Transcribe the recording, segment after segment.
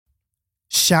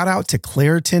shout out to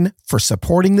Claritin for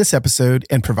supporting this episode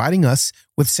and providing us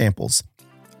with samples.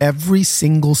 Every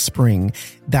single spring,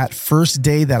 that first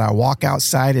day that I walk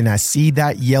outside and I see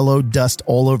that yellow dust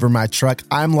all over my truck,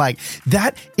 I'm like,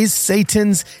 that is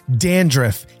Satan's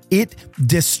dandruff. It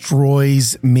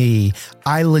destroys me.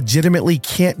 I legitimately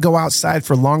can't go outside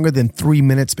for longer than 3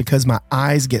 minutes because my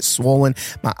eyes get swollen,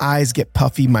 my eyes get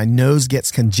puffy, my nose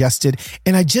gets congested,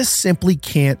 and I just simply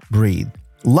can't breathe.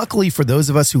 Luckily for those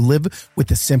of us who live with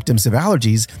the symptoms of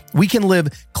allergies, we can live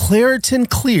Claritin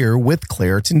Clear with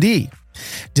Claritin D.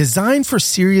 Designed for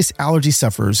serious allergy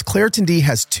sufferers, Claritin D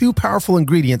has 2 powerful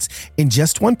ingredients in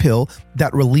just one pill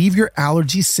that relieve your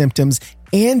allergy symptoms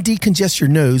and decongest your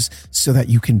nose so that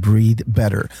you can breathe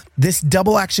better. This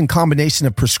double action combination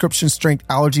of prescription strength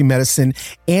allergy medicine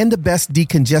and the best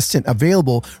decongestant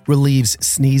available relieves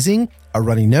sneezing, a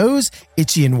runny nose,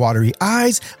 itchy and watery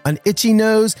eyes, an itchy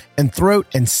nose and throat,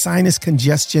 and sinus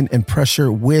congestion and pressure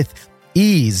with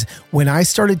ease. When I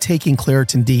started taking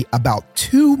Claritin D about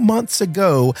 2 months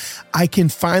ago, I can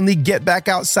finally get back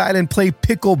outside and play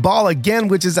pickleball again,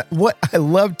 which is what I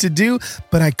love to do,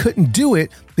 but I couldn't do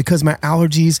it because my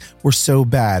allergies were so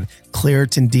bad.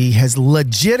 Claritin D has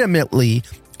legitimately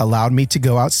allowed me to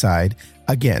go outside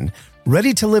again.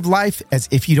 Ready to live life as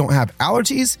if you don't have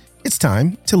allergies? It's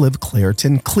time to live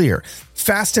Claritin Clear.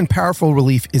 Fast and powerful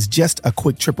relief is just a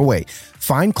quick trip away.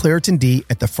 Find Claritin D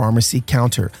at the pharmacy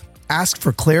counter. Ask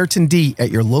for Claritin D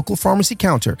at your local pharmacy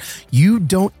counter. You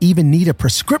don't even need a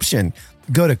prescription.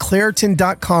 Go to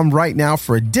Claritin.com right now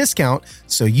for a discount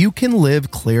so you can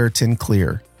live Claritin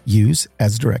Clear. Use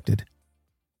as directed.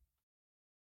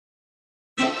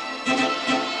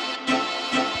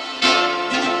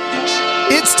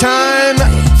 It's time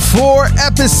for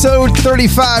episode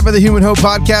 35 of the Human Hope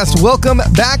Podcast. Welcome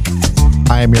back.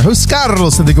 I am your host,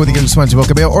 Carlos,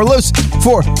 or Los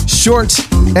for short,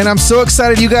 and I'm so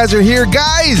excited you guys are here.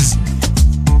 Guys,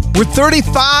 we're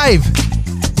 35.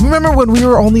 Remember when we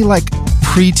were only like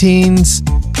preteens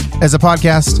as a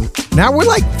podcast? Now we're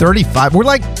like 35. We're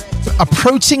like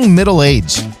approaching middle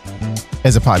age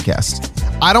as a podcast.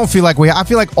 I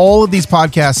feel like all of these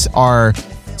podcasts are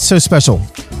so special.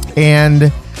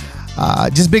 And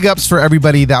just big ups for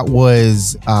everybody that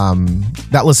was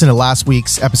that listened to last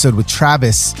week's episode with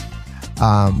Travis,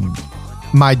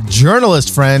 my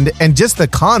journalist friend, and just the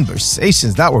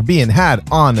conversations that were being had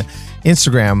on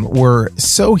Instagram were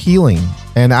so healing.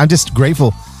 And I'm just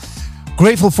grateful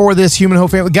for this Human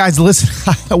Hope family. Guys,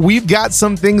 listen, we've got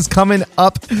some things coming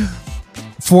up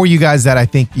for you guys that I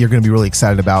think you're going to be really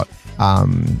excited about.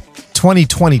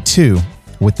 2022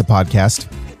 with the podcast.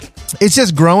 It's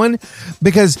just growing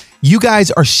because you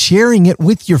guys are sharing it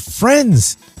with your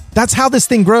friends. That's how this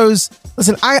thing grows.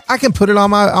 Listen, I can put it on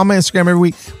my Instagram every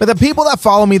week, but the people that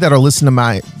follow me that are listening to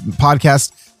my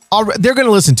podcast, they're going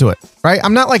to listen to it, right?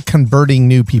 I'm not like converting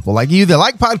new people. Like, you either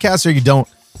like podcasts or you don't.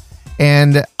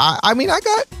 And I mean, I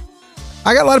got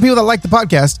a lot of people that like the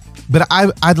podcast, but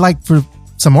I'd like for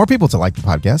some more people to like the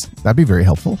podcast. That'd be very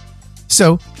helpful.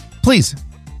 So please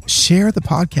share the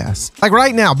podcast. Like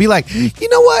right now, be like, you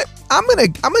know what? I'm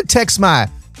gonna text my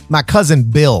cousin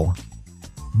Bill.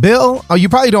 Bill, oh, you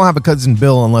probably don't have a cousin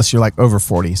Bill unless you're like over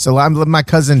 40. So I'm my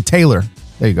cousin Taylor.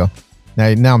 There you go.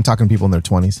 Now I'm talking to people in their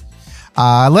 20s.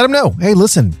 Let them know. Hey,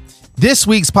 listen, this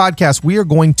week's podcast, we are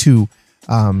going to,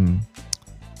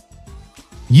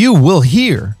 you will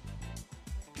hear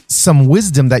some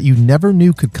wisdom that you never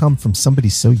knew could come from somebody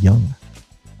so young.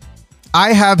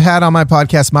 I have had on my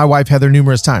podcast my wife Heather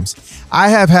numerous times. I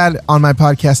have had on my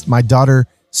podcast my daughter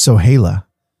Sohaila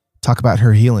talk about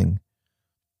her healing.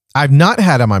 I've not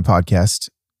had on my podcast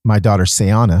my daughter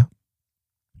Sayana,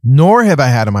 nor have I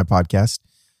had on my podcast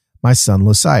my son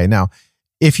Losiah. Now,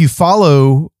 if you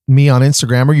follow me on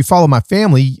Instagram or you follow my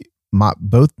family,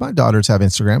 both my daughters have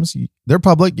Instagrams. They're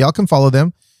public. Y'all can follow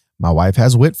them. My wife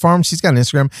has Wit Farm. She's got an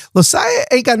Instagram. Losiah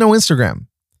ain't got no Instagram.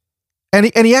 And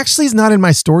he actually is not in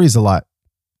my stories a lot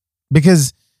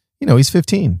because, he's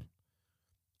 15.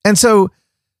 And so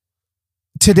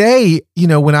today,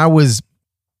 when I was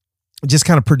just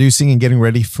kind of producing and getting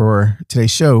ready for today's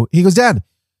show, he goes, Dad,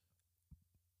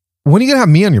 when are you going to have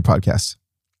me on your podcast?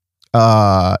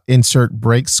 Insert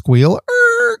break squeal.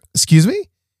 Excuse me?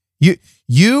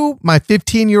 You, my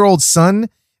 15-year-old son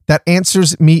that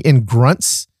answers me in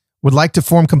grunts, would like to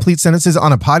form complete sentences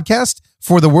on a podcast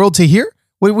for the world to hear?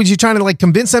 What, was you trying to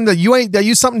convince them that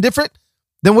you something different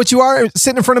than what you are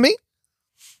sitting in front of me?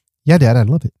 Yeah, Dad,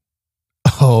 I'd love it.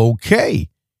 Okay.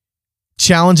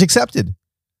 Challenge accepted.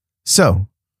 So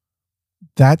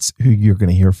that's who you're going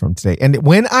to hear from today. And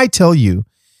when I tell you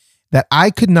that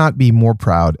I could not be more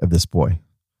proud of this boy.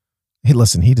 Hey,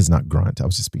 listen, he does not grunt. I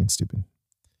was just being stupid.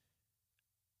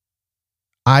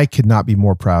 I could not be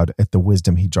more proud at the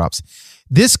wisdom he drops.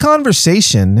 This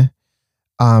conversation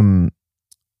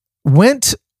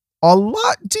went a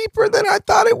lot deeper than I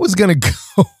thought it was going to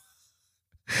go.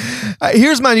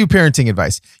 Here's my new parenting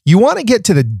advice. You want to get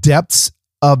to the depths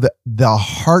of the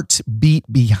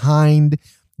heartbeat behind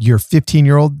your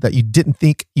 15-year-old that you didn't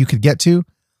think you could get to?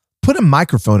 Put a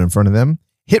microphone in front of them,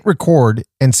 hit record,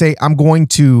 and say, I'm going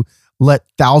to let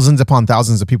thousands upon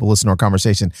thousands of people listen to our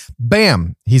conversation.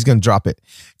 Bam, he's going to drop it.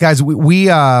 Guys, we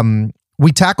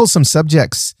tackle some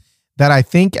subjects that I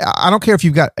think, I don't care if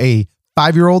you've got a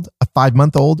 5-year-old, a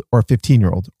 5-month-old, or a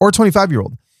 15-year-old, or a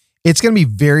 25-year-old. It's going to be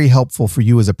very helpful for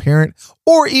you as a parent,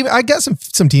 or even, I got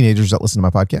some teenagers that listen to my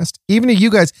podcast. Even to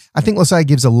you guys, I think Losiah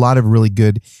gives a lot of really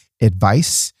good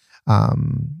advice.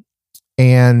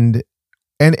 And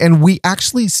we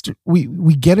actually,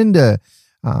 we get into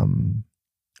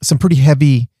some pretty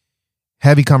heavy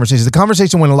conversations. The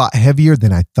conversation went a lot heavier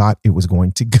than I thought it was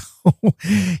going to go.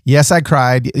 Yes, I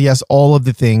cried. Yes, all of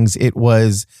the things. It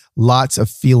was lots of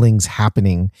feelings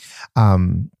happening.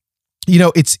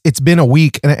 It's been a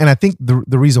week, and I think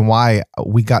the reason why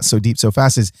we got so deep so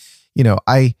fast is,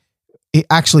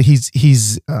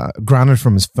 he's grounded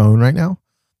from his phone right now.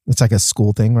 It's like a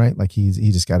school thing, right? Like he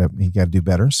got to do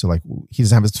better. So like he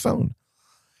doesn't have his phone.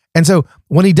 And so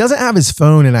when he doesn't have his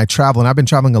phone and I travel, and I've been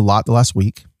traveling a lot the last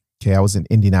week. Okay. I was in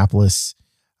Indianapolis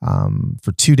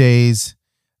for 2 days.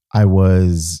 Where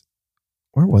was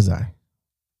I?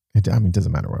 It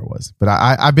doesn't matter where I was, but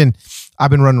I've been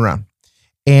running around.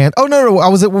 And no,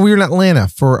 we were in Atlanta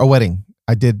for a wedding.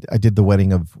 I did the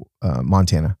wedding of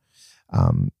Montana.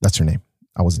 That's her name.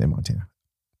 I wasn't in Montana.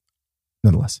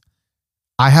 Nonetheless,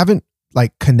 I haven't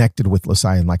connected with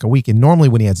Losiah in a week. And normally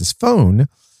when he has his phone,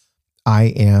 I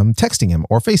am texting him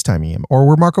or FaceTiming him, or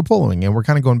we're Marco Poloing and we're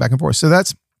kind of going back and forth. So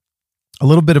that's a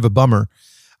little bit of a bummer.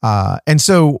 And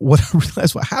so what I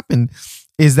realized what happened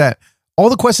is that all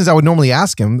the questions I would normally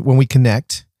ask him when we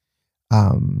connect,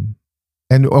 and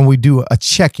when we do a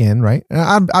check-in, right?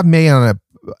 And I may on an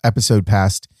episode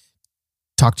past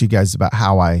talk to you guys about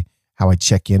how I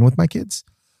check in with my kids.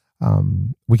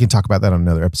 We can talk about that on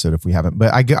another episode if we haven't.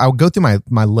 But I'll go through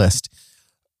my list.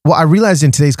 Well, I realized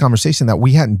in today's conversation that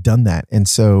we hadn't done that, and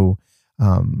so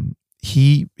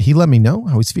he let me know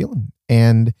how he's feeling,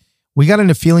 and we got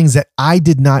into feelings that I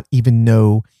did not even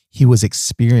know he was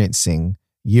experiencing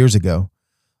years ago.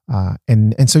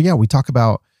 And so we talk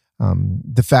about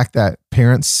the fact that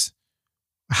parents,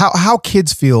 how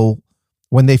kids feel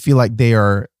when they feel like they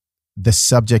are the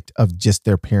subject of just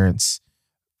their parents'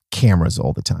 cameras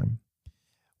all the time.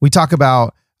 We talk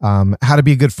about how to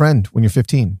be a good friend when you're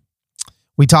 15.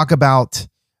 We talk about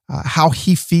how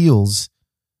he feels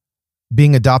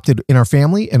being adopted in our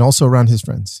family and also around his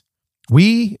friends.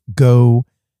 We go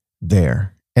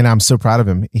there, and I'm so proud of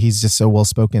him. He's just so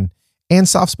well-spoken and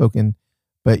soft-spoken,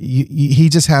 but he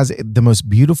just has the most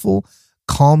beautiful,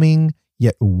 calming,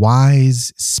 yet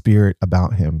wise spirit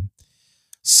about him.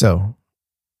 So,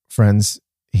 friends,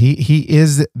 he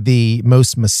is the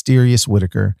most mysterious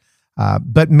Whittaker,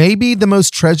 but maybe the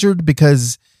most treasured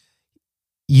because,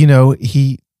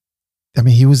 he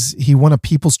won a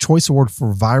People's Choice Award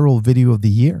for Viral Video of the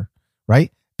Year,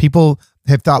 right? People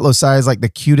have thought Losiah is the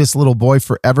cutest little boy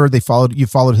forever. You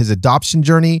followed his adoption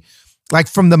journey.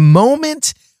 From the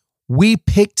moment we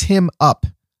picked him up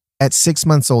at 6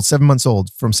 months old, 7 months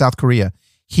old from South Korea,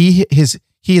 he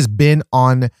has been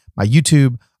on my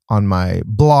YouTube, on my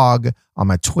blog, on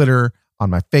my Twitter, on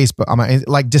my Facebook, on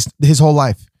my just his whole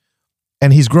life.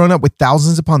 And he's grown up with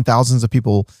thousands upon thousands of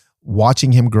people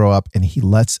watching him grow up, and he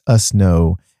lets us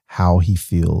know how he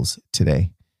feels today.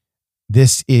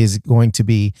 This is going to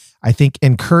be, I think,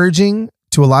 encouraging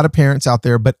to a lot of parents out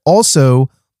there, but also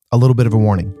a little bit of a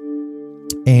warning.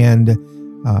 And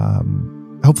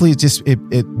hopefully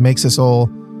it makes us all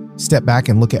step back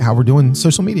and look at how we're doing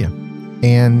social media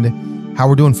and how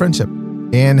we're doing friendship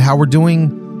and how we're doing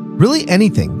really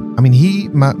anything. I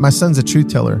mean, my son's a truth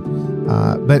teller,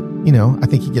 but I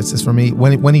think he gets this from me.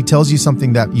 When he tells you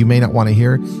something that you may not want to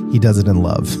hear, he does it in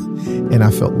love. And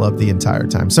I felt love the entire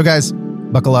time. So guys,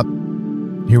 buckle up.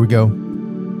 Here we go.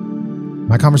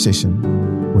 My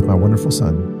conversation with my wonderful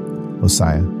son,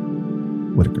 Losiah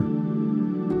Whittaker.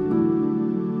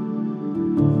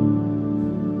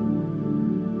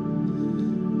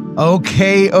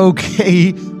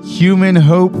 Okay. Human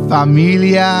Hope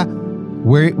Familia.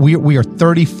 We are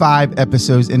 35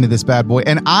 episodes into this bad boy.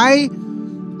 And I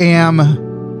am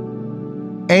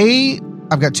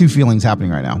I've got two feelings happening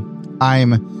right now.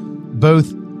 I'm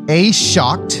both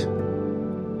shocked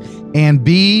and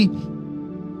B,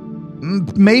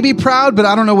 maybe proud, but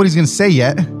I don't know what he's going to say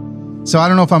yet. So I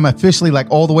don't know if I'm officially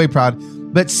all the way proud,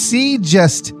 But C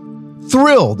just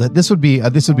thrilled. This would be a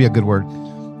good word.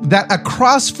 That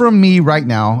across from me right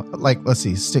now, like, let's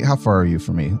see, how far are you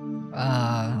from me?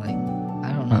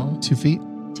 I don't know. 2 feet?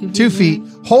 2 feet.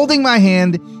 Holding my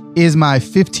hand is my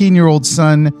 15-year-old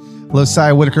son,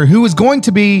 Losiah Whittaker, who is going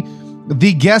to be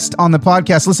the guest on the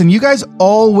podcast. Listen, you guys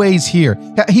always hear.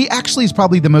 He actually is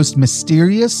probably the most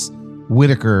mysterious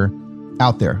Whittaker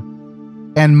out there.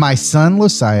 And my son,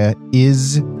 Losiah,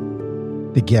 is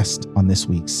the guest on this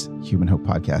week's Human Hope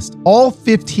podcast. All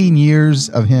 15 years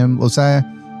of him, Losiah,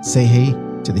 say hey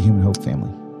to the Human Hope family.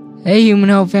 Hey, Human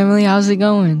Hope family. How's it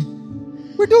going?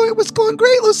 It's going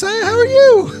great, Losiah. How are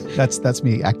you? That's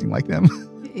me acting like them.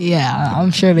 Yeah,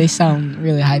 I'm sure they sound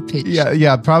really high pitched.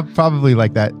 Yeah, probably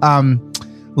like that.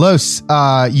 Los,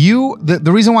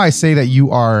 the reason why I say that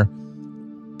you are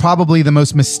probably the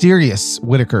most mysterious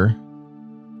Whittaker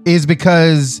is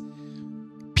because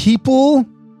people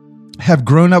have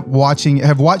watched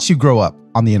you grow up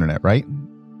on the internet, right?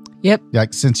 Yep.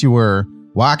 Like since you were,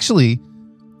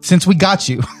 since we got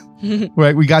you,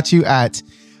 right? We got you at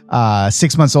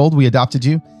 6 months old. We adopted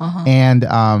you,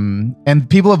 and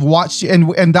people have watched you,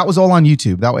 and that was all on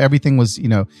YouTube. That everything was,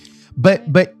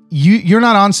 but you're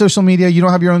not on social media. You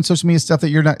don't have your own social media stuff that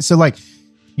you're not. So like,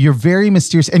 you're very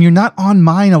mysterious, and you're not on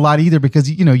mine a lot either because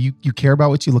you care about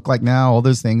what you look like now, all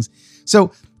those things.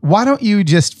 So why don't you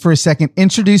just for a second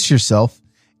introduce yourself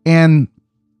and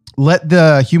let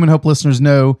the Human Hope listeners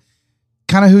know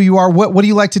kind of who you are, what do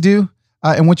you like to do,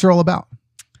 and what you're all about.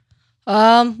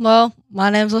 Well, my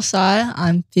name's Losiah.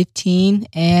 I'm 15,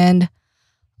 and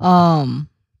the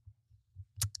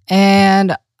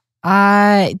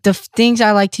things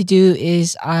I like to do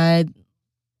is I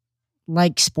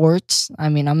like sports. I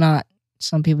mean,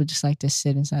 some people just like to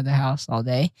sit inside the house all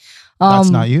day. That's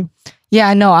not you.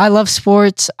 Yeah, no, I love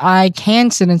sports. I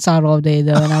can sit inside all day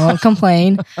though, and I won't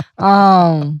complain.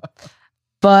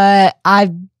 But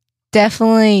I'm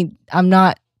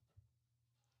not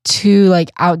too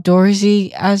like outdoorsy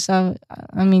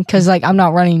because like I'm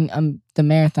not running the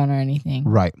marathon or anything.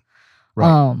 Right.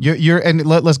 You're and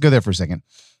let's go there for a second.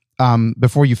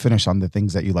 Before you finish on the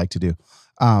things that you like to do.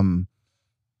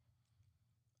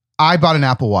 I bought an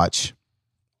Apple Watch,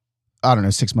 I don't know,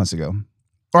 6 months ago,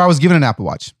 or I was given an Apple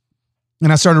Watch,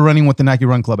 and I started running with the Nike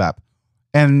Run Club app.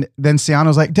 And then Sienna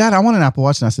was like, Dad, I want an Apple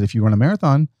Watch. And I said, if you run a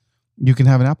marathon, you can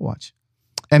have an Apple Watch.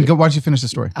 And why don't you finish the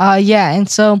story? Yeah. And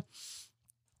so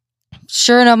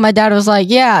sure enough, my dad was like,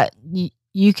 yeah,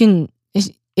 you can,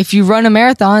 if you run a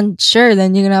marathon, sure,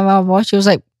 then you can have an Apple Watch. He was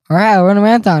like, all right, I'll run a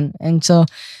marathon. And so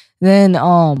then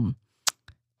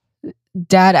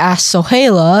Dad asked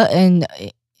Sohaila,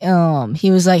 and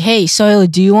he was like, hey, Sohaila,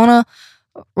 do you want to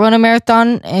run a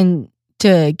marathon and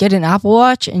to get an Apple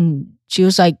Watch? And she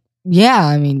was like, yeah,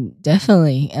 I mean,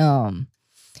 definitely. And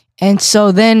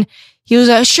so then he was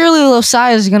like, surely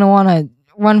Losiah is going to want to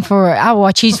run for an Apple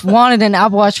Watch. He's wanted an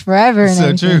Apple Watch forever. And so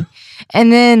everything. True.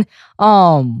 And then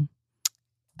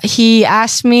he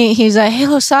asked me, he's like, hey,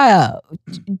 Losiah,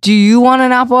 do you want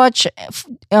an Apple Watch?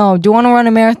 Do you want to run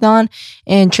a marathon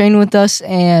and train with us?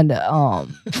 And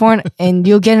and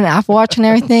you'll get an Apple Watch and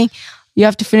everything. You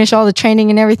have to finish all the training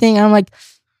and everything. And I'm like,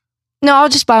 no, I'll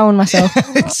just buy one myself.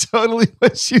 It's totally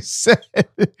what you said.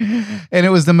 And it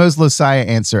was the most Losiah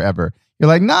answer ever. You're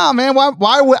like, nah, man,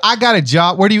 why would I got a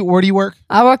job? Where do you work?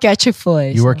 I work at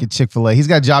Chick-fil-A. You work at Chick-fil-A. He's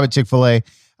got a job at Chick-fil-A.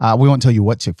 We won't tell you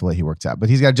what Chick-fil-A he works at, but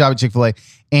he's got a job at Chick-fil-A.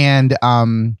 And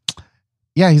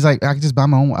he's like, I can just buy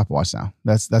my own Apple Watch now.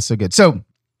 That's so good. So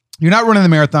you're not running the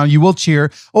marathon. You will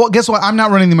cheer. Oh, guess what? I'm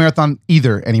not running the marathon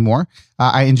either anymore.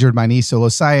 I injured my knee. So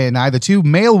Losiah and I, the two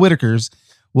male Whittakers,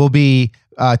 will be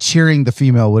cheering the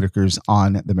female Whittakers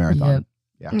on the marathon. Yep.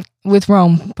 Yeah. With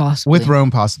Rome, possibly.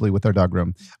 With our dog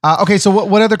Rome. Okay, so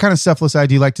what other kind of stuff, Losiah,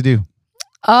 do you like to do?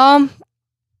 I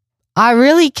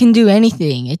really can do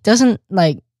anything. It doesn't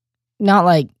not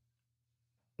like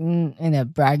in a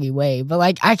braggy way, but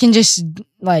like I can just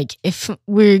like if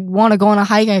we want to go on a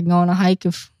hike, I can go on a hike.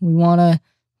 If we want to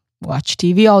watch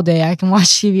TV all day, I can watch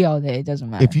TV all day. It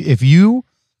doesn't matter. If you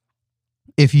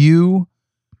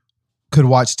could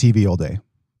watch TV all day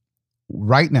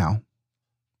right now,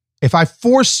 if I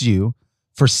force you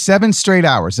for 7 straight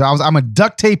hours, I'm gonna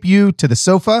duct tape you to the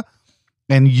sofa,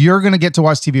 and you're gonna get to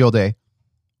watch TV all day.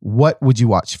 What would you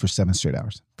watch for 7 straight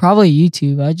hours? Probably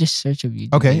YouTube. I just search up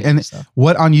YouTube. Okay, and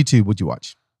what on YouTube would you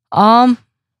watch?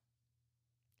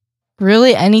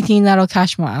 Really anything that'll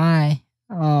catch my eye.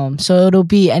 So it'll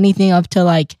be anything up to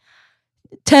like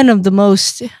 10 of the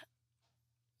most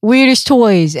weirdest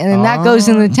toys, and then that goes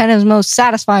into the 10 of the most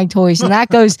satisfying toys, and that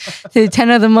goes to the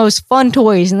 10 of the most fun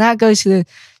toys, and that goes to the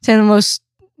 10 of the most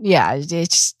yeah,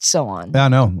 it's so on. Yeah,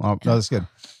 no, oh, no, that's good.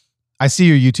 I see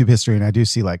your YouTube history, and I do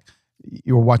see like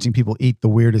you were watching people eat the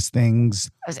weirdest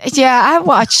things. Yeah, I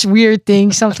watch weird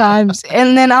things sometimes,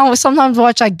 and then I'll sometimes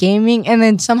watch like gaming, and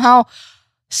then somehow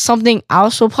something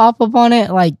else will pop up on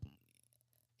it. Like,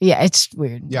 yeah, it's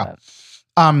weird. Yeah.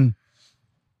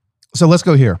 So let's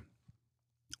go here.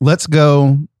 Let's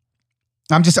go.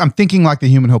 I'm thinking like the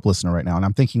Human Hope listener right now, and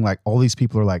I'm thinking like all these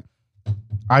people are like,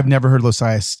 I've never heard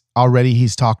Losiah already.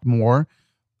 He's talked more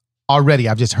already.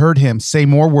 I've just heard him say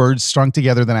more words strung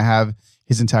together than I have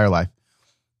his entire life.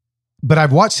 But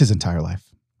I've watched his entire life,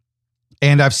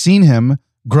 and I've seen him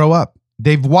grow up.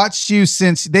 They've watched you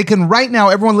since they can right now.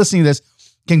 Everyone listening to this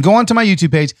can go onto my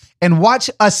YouTube page and watch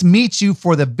us meet you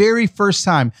for the very first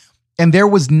time. And there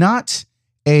was not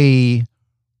a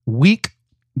week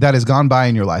that has gone by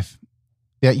in your life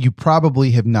that you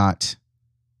probably have not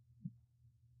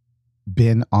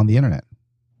been on the internet.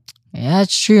 Yeah,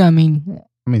 that's true. I mean,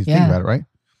 think about it, right?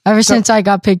 Ever since I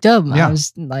got picked up, yeah. I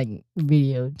was like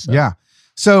videoed. So. Yeah.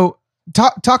 So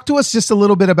talk to us just a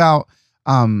little bit about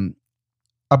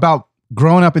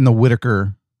growing up in the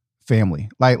Whittaker family,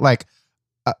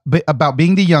 about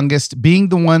being the youngest, being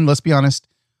the one. Let's be honest,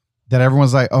 that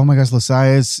everyone's like, oh my gosh,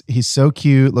 he's so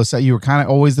cute. Losiah, you were kind of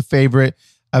always the favorite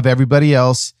of everybody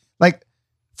else. Like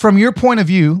from your point of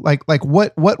view, like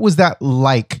what was that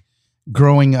like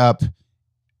growing up,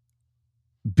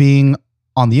 being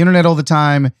on the internet all the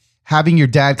time, having your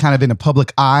dad kind of in a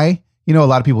public eye? You know, a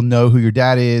lot of people know who your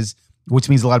dad is, which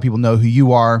means a lot of people know who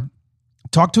you are.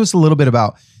 Talk to us a little bit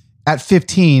about at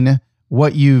 15,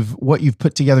 what you've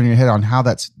put together in your head on how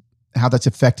that's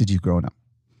affected you growing up.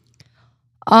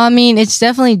 I mean, it's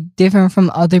definitely different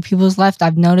from other people's life.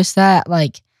 I've noticed that.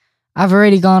 Like, I've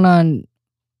already gone on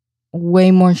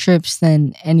way more trips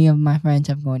than any of my friends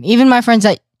have gone. Even my friends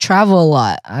that travel a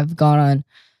lot, I've gone on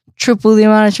triple the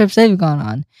amount of trips they've gone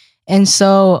on. And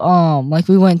so, like,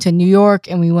 we went to New York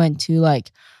and we went to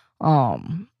like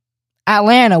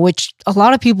Atlanta, which a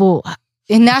lot of people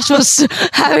in Nashville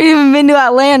haven't even been to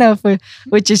Atlanta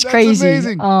which is crazy.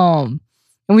 Amazing. And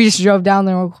we just drove down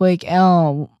there real quick.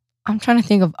 I'm trying to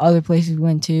think of other places we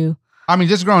went to. I mean,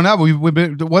 just growing up, we've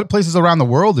been. What places around the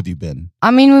world have you been?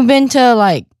 I mean, we've been to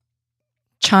like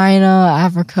China,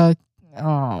 Africa.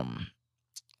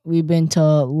 We've been to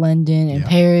London and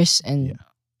Paris, and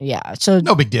so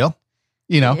no big deal.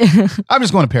 You know, I'm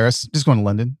just going to Paris, just going to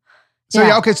London.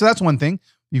 So okay, so that's one thing.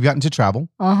 You've gotten to travel.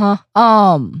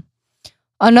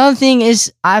 Another thing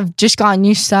is I've just gotten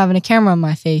used to having a camera on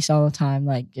my face all the time.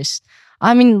 I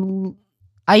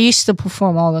used to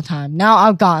perform all the time. Now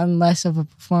I've gotten less of a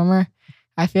performer.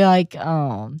 I feel like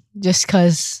just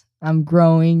because I'm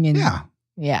growing and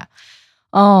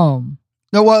No,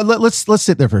 well, let's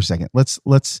sit there for a second. I'm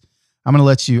gonna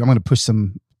let you. I'm gonna push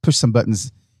some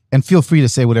buttons, and feel free to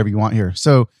say whatever you want here.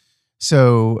 So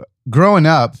growing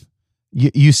up,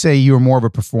 you say you were more of a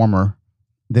performer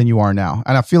than you are now,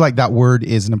 and I feel like that word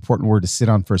is an important word to sit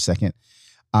on for a second.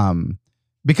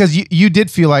 Because you did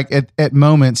feel like at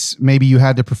moments maybe you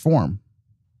had to perform.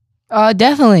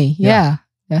 Definitely. Yeah,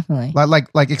 definitely.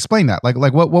 Like explain that. Like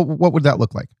what would that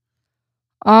look like?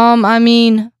 I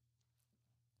mean,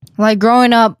 like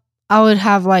growing up, I would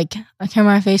have like a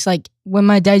camera on my face. Like when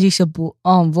my dad used to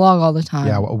vlog all the time.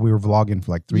 Yeah, well, we were vlogging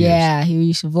for like 3 years. Yeah, he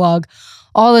used to vlog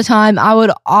all the time. I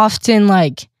would often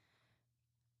like.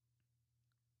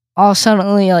 All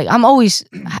suddenly, like I'm always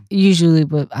usually,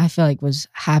 but I feel like was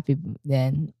happy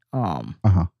then.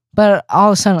 But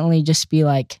I'll suddenly just be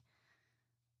like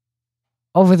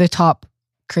over the top,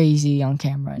 crazy on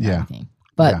camera and everything.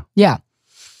 But I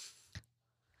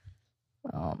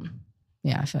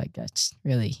feel like that's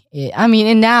really it. I mean,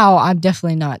 and now I'm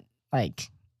definitely not like.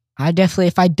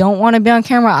 If I don't want to be on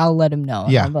camera, I'll let him know.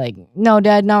 Yeah, I'm like, no,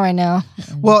 Dad, not right now.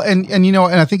 Well, and you know,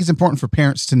 and I think it's important for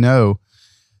parents to know.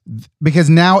 Because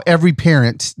now every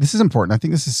parent, this is important. I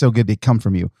think this is so good to come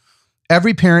from you.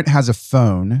 Every parent has a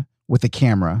phone with a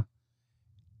camera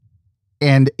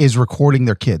and is recording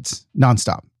their kids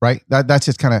nonstop, right? That's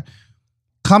just kind of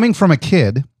coming from a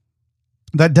kid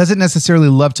that doesn't necessarily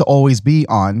love to always be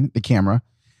on the camera.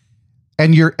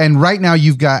 And right now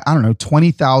you've got, I don't know,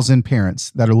 20,000 parents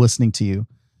that are listening to you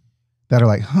that are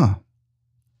like,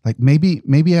 like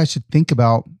maybe I should think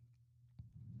about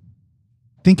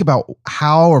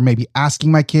how, or maybe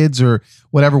asking my kids or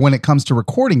whatever when it comes to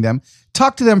recording them.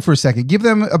 Talk to them for a second. Give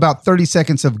them about 30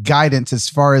 seconds of guidance as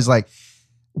far as like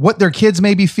what their kids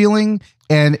may be feeling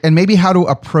and maybe how to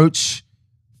approach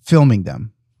filming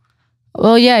them.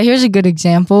 Well, yeah, here's a good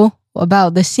example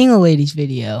about the Single Ladies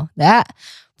video. That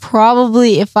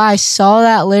probably, if I saw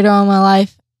that later on in my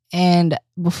life and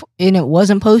and it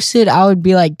wasn't posted, I would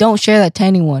be like, don't share that to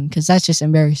anyone because that's just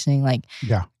embarrassing. Like,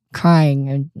 crying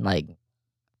and like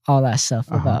all that stuff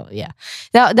about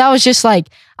that was just like,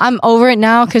 I'm over it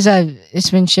now because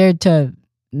it's been shared to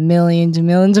millions and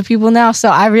millions of people now, so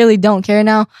I really don't care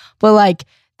now. But like,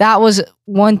 that was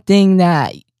one thing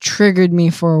that triggered me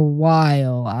for a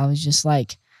while. I was just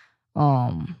like,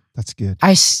 that's good.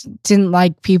 I didn't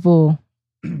like people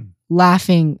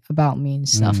laughing about me and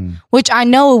stuff, which I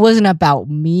know it wasn't about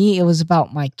me. It was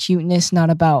about my cuteness, not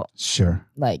about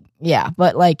like,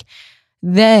 but like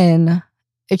then,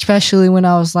 especially when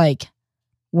I was like,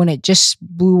 when it just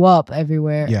blew up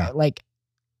everywhere, like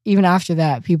even after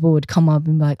that, people would come up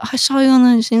and be like, I saw you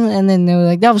on the scene, and then they were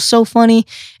like, that was so funny.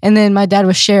 And then my dad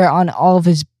would share it on all of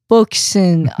his books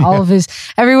and all of his,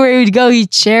 everywhere he'd go,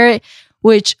 he'd share it,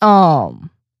 which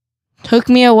took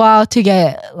me a while to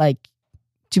get like,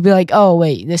 to be like, oh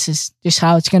wait, this is just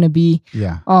how it's gonna be.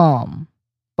 But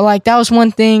like, that was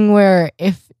one thing where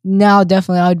if now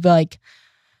definitely I would be like,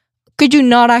 could you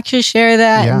not actually share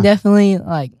that? And definitely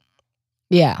like,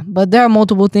 but there are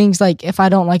multiple things, like if I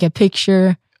don't like a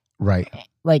picture,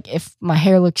 like if my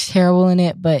hair looks terrible in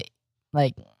it, but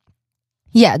like,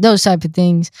 those type of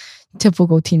things,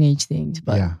 typical teenage things.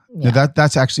 But no,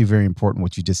 that's actually very important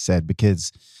what you just said,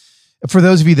 because for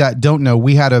those of you that don't know,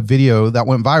 we had a video that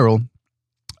went viral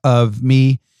of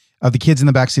the kids in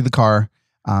the backseat of the car,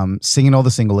 singing All the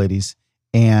Single Ladies.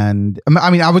 And I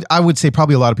mean, I would say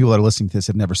probably a lot of people that are listening to this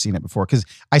have never seen it before, because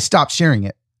I stopped sharing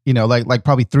it, like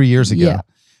probably 3 years ago.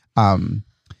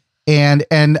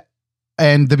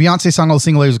 And the Beyonce song All the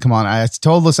Single Ladies would come on. I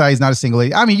told Losiah he's not a single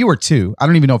lady. I mean, you were too. I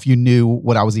don't even know if you knew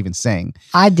what I was even saying.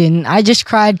 I didn't. I just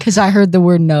cried because I heard the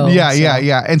word no.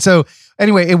 Yeah. And so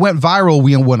anyway, it went viral.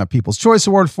 We won a People's Choice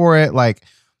Award for it. Like,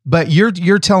 but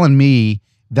you're telling me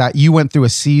that you went through a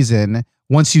season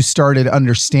once you started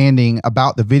understanding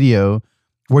about the video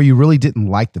where you really didn't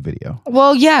like the video.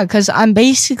 Well, yeah, because I'm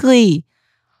basically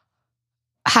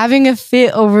having a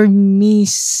fit over me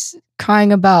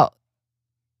crying about,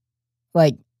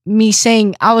 like, me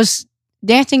saying, I was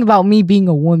dancing about me being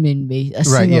a woman, a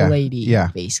single lady,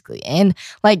 basically. And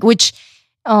like, which,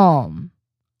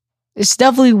 it's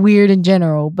definitely weird in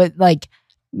general, but like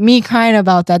me crying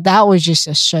about that was just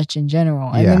a stretch in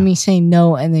general. And then me saying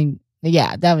no, and then,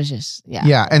 that was just,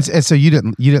 And so you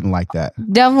didn't like that?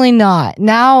 Definitely not.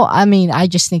 Now, I mean, I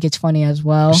just think it's funny as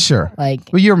well. Sure. Like,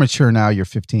 well, you're mature now. You're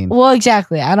 15. Well,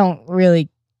 exactly. I don't really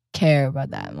care about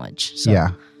that much. So.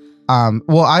 Yeah.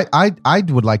 Well, I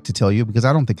would like to tell you, because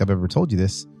I don't think I've ever told you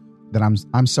this, that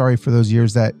I'm sorry for those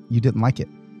years that you didn't like it,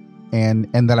 and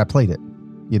that I played it,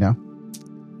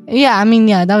 Yeah, I mean,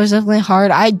 that was definitely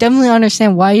hard. I definitely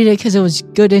understand why you did, because it was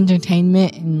good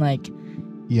entertainment and like,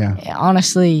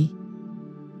 honestly.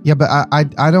 Yeah, but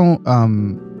I don't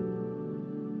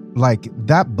like,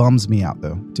 that bums me out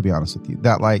though, to be honest with you.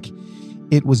 That like,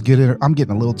 it was good. I'm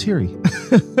getting a little teary.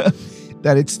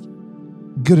 That it's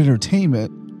good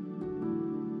entertainment,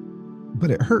 but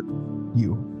it hurt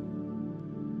you.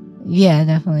 Yeah,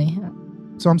 definitely.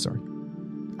 So I'm sorry.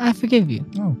 I forgive you.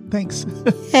 Oh, thanks.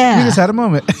 Yeah. We just had a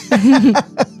moment.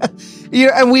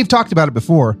 And we've talked about it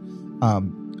before.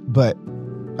 But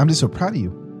I'm just so proud of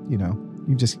you.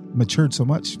 You've just matured so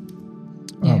much.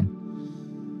 Yeah.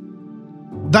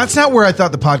 That's not where I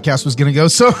thought the podcast was going to go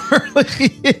so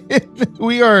early.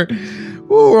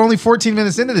 We're only 14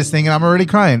 minutes into this thing and I'm already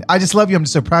crying. I just love you. I'm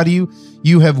just so proud of you.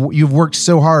 You've worked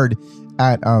so hard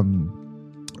at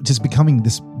just becoming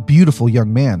this beautiful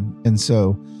young man. And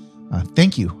so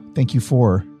thank you. Thank you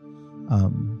for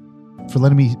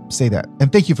letting me say that.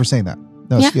 And thank you for saying that.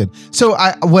 That was good. So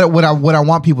what I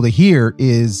want people to hear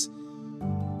is,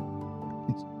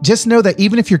 just know that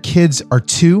even if your kids are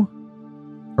 2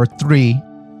 or 3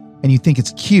 and you think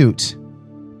it's cute,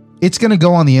 it's going to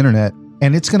go on the internet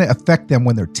and it's going to affect them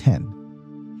when they're 10.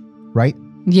 Right?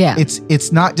 Yeah.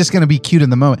 It's not just going to be cute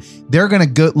in the moment. They're going to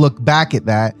go look back at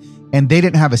that, and they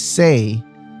didn't have a say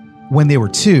when they were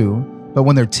 2, but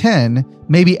when they're 10,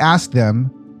 maybe ask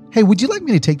them, hey, would you like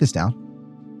me to take this down?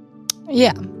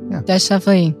 Yeah. That's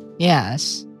definitely,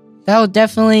 yes. That would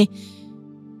definitely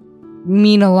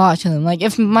mean a lot to them. Like,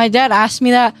 if my dad asked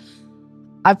me that,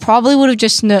 I probably would have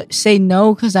just say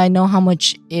no, because I know how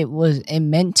much it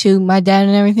meant to my dad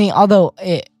and everything. Although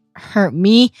it hurt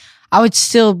me, I always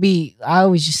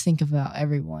just think about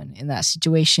everyone in that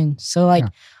situation. So like,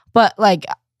 but like,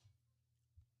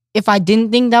 if I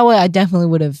didn't think that way, I definitely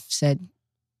would have said,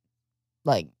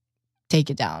 like, take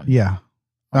it down. Yeah.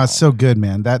 That's so good,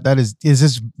 man. That is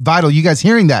just vital. You guys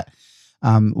hearing that?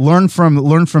 Learn from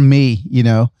me,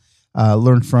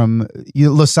 learn from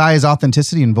Losiah's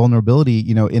authenticity and vulnerability,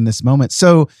 in this moment.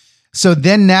 So So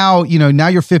then now, now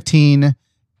you're 15.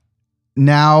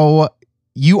 Now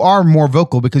you are more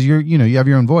vocal because you have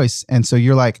your own voice. And so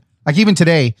you're like even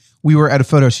today we were at a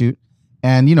photo shoot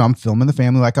and, I'm filming the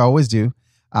family like I always do.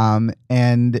 And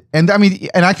I mean,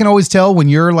 and I can always tell when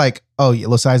you're like, oh, yeah,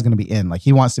 Losiah's going to be in, like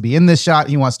he wants to be in this shot.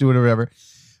 He wants to do it or whatever.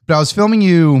 But I was filming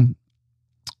you.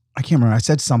 I can't remember. I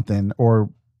said something or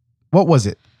what was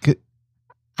it?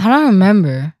 I don't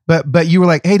remember. But you were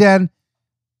like, hey, Dad,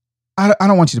 I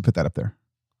don't want you to put that up there.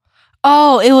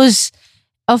 Oh, it was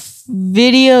a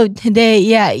video today.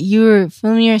 Yeah, you were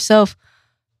filming yourself.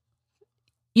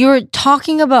 You were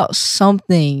talking about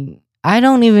something. I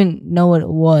don't even know what it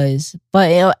was.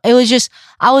 But it was just,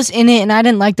 I was in it and I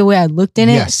didn't like the way I looked in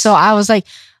it. So I was like,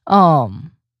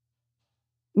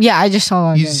 yeah, I just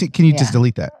saw it. Can you just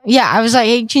delete that? Yeah, I was like,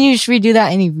 hey, can you just redo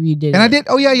that? And he redid it. And I did.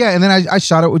 Oh, yeah. And then I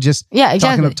shot it with just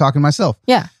talking to myself.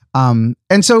 Yeah.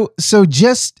 And so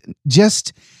just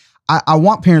I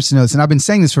want parents to know this, and I've been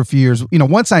saying this for a few years.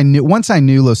 Once I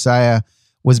knew Losiah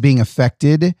was being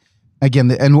affected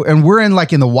again, and we're in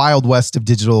the wild west of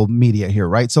digital media here,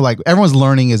 right? So like everyone's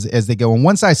learning as they go. And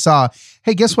once I saw,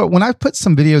 hey, guess what? When I put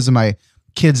some videos of my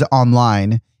kids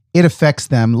online, it affects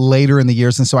them later in the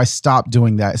years. And so I stopped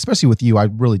doing that, especially with you. I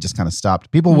really just kind of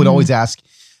stopped. People would always ask,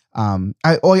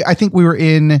 I think we were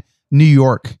in New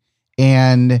York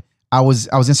and I was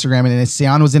Instagramming and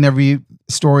Sian was in every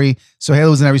story. Sohaila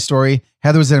was in every story.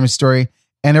 Heather was in every story.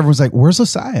 And everyone's like, where's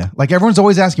Losiah? Like everyone's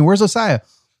always asking, where's Losiah?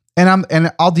 And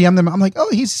I'll DM them. I'm like, oh,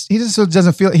 he just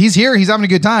doesn't feel, he's here. He's having a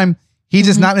good time. He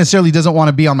just not necessarily doesn't want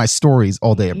to be on my stories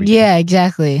all day, every day. Yeah,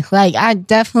 exactly. Like I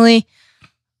definitely,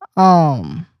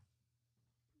 I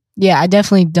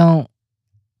definitely don't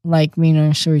like being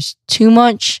on stories too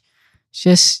much.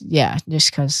 Just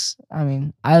because, I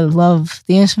mean, I love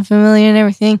the Instant Familiar and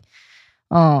everything.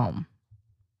 But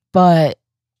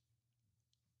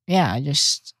yeah, I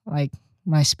just like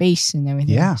my space and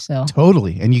everything. Yeah, so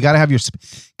totally. And you gotta have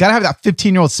that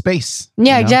 15-year-old space.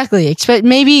 Yeah, exactly. Expect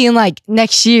maybe in like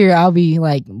next year I'll be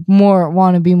like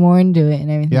want to be more into it and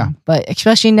everything. Yeah. But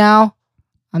especially now,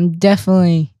 I'm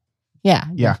definitely.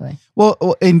 Definitely.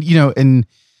 Well, and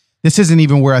this isn't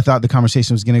even where I thought the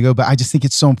conversation was going to go, but I just think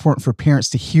it's so important for parents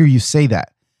to hear you say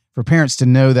that, for parents to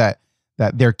know that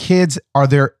their kids are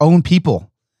their own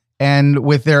people and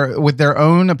with their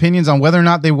own opinions on whether or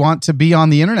not they want to be on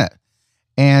the internet.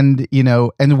 And,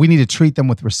 and we need to treat them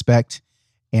with respect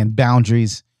and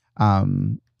boundaries.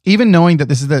 Even knowing that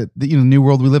this is the new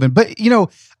world we live in. But,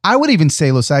 I would even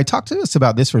say, Losiah, talk to us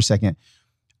about this for a second.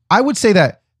 I would say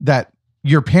that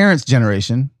your parents'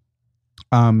 generation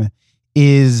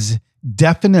is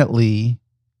definitely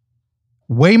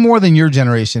way more than your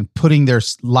generation putting their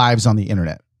lives on the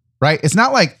internet, right? It's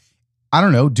not like, I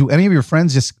don't know, do any of your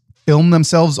friends just film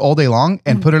themselves all day long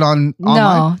and put it on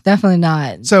online? No, definitely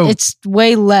not. So it's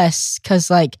way less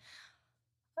because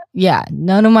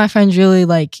none of my friends really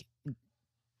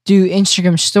do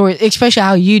Instagram stories, especially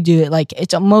how you do it. Like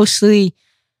it's mostly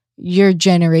your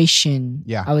generation,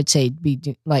 I would say,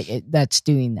 that's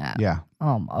doing that. Yeah.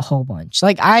 A whole bunch.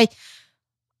 Like I,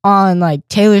 on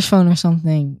Taylor's phone or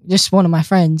something, just one of my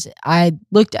friends, I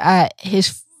looked at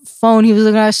his phone, he was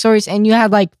looking at his stories, and you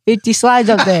had 50 slides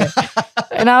up there.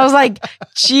 And I was like,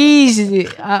 geez,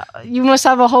 you must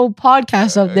have a whole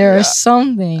podcast up there or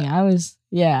something. It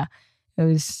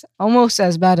was almost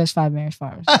as bad as Five Marys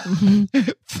Farms.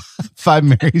 Five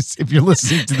Marys. If you're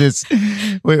listening to this,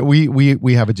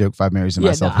 we have a joke. Five Marys and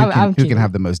myself. Who can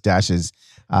have the most dashes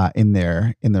in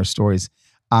their stories?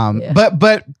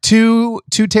 But to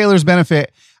Taylor's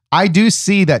benefit, I do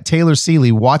see that Taylor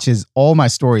Seeley watches all my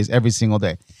stories every single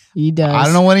day. He does. I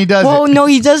don't know when he does it. Well, no,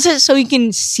 he does it so he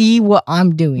can see what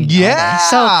I'm doing. Yeah.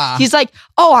 So he's like,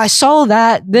 oh, I saw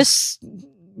that.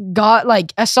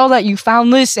 I saw that you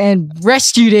found this and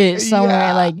rescued it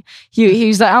somewhere. Yeah.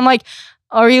 He's like, I'm like,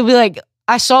 or he'll be like,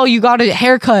 I saw you got a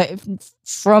haircut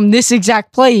from this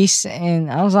exact place. And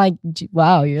I was like,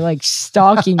 wow, you're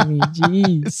stalking me.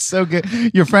 Jeez. It's so good.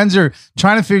 Your friends are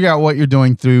trying to figure out what you're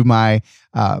doing through my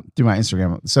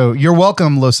Instagram. So you're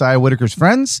welcome, Losiah Whittaker's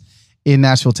friends in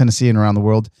Nashville, Tennessee, and around the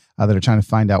world that are trying to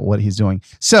find out what he's doing.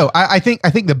 So I think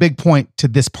the big point to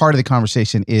this part of the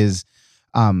conversation is,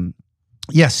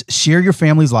 yes, share your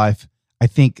family's life. I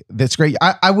think that's great.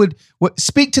 I would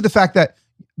speak to the fact that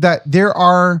there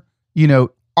are,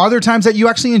 are there times that you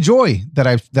actually enjoy that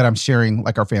I'm sharing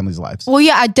our family's lives? Well,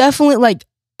 yeah, I definitely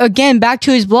again, back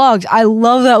to his vlogs. I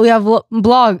love that we have a whole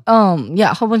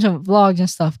bunch of vlogs and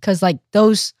stuff because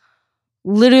those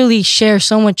literally share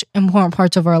so much important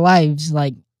parts of our lives,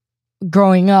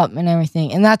 growing up and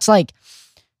everything. And that's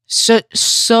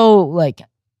so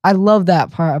I love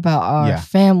that part about our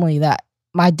family, that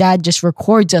my dad just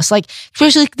records us, like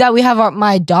especially that we have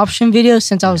my adoption videos.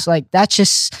 Since I was like, that's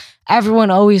just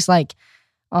everyone always like,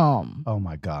 oh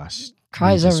my gosh,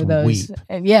 cries over those. Weep.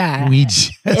 Yeah, we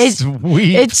just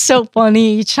weep. It's so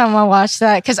funny each time I watch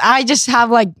that because I just have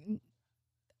like,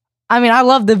 I mean, I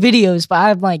love the videos, but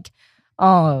I'm like,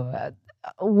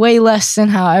 way less than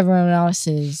how everyone else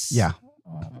is. Yeah.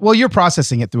 Well, you're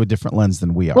processing it through a different lens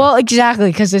than we are. Well,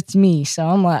 exactly, because it's me. So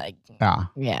I'm like,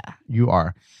 yeah, you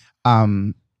are.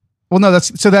 Well, no,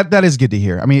 that is good to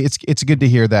hear. I mean, it's good to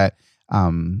hear that.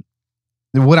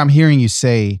 What I'm hearing you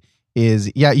say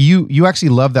is, you actually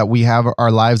love that we have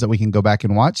our lives that we can go back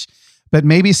and watch, but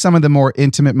maybe some of the more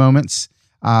intimate moments,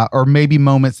 or maybe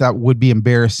moments that would be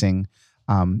embarrassing,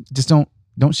 just don't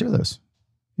share those.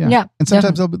 Yeah. And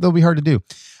sometimes they'll be hard to do.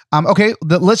 Okay,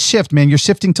 let's shift, man. You're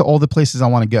shifting to all the places I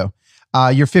want to go.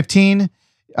 You're 15.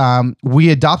 We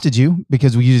adopted you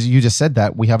because you just said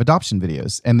that we have adoption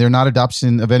videos, and they're not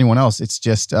adoption of anyone else. It's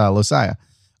just Losiah.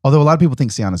 Although a lot of people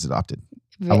think Sienna's adopted.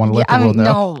 I want to let the world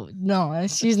know. No,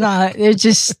 she's not.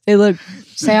 They look,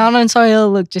 Sienna and Soil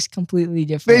look just completely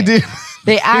different. They do.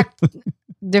 They act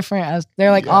different as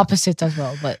they're like opposites as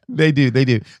well, but they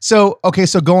do. So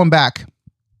going back,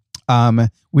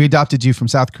 we adopted you from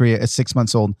South Korea at 6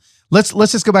 months old. Let's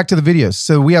just go back to the videos.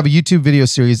 So we have a YouTube video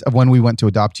series of when we went to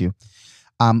adopt you.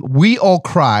 We all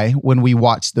cry when we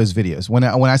watch those videos. When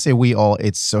I say we all,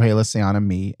 it's Sohaila, Sienna,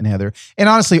 me, and Heather, and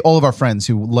honestly, all of our friends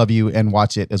who love you and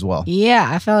watch it as well. Yeah,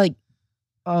 I felt like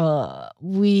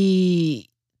we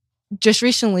just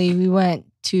recently we went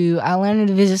to Atlanta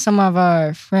to visit some of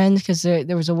our friends because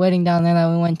there was a wedding down there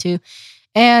that we went to,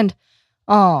 and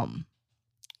one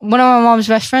of my mom's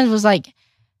best friends was like,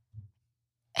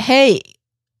 "Hey,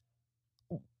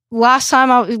 last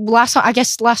time we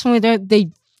were there,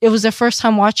 it was their first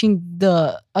time watching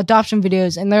the adoption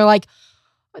videos, and they're like,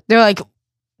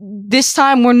 this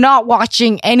time we're not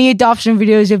watching any adoption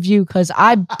videos of you because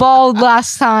I bawled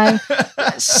last time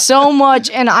so much,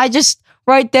 and I just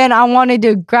right then I wanted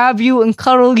to grab you and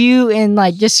cuddle you and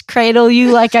like just cradle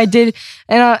you like I did,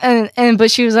 and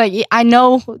but she was like, I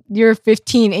know you're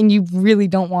 15 and you really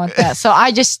don't want that, so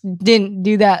I just didn't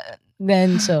do that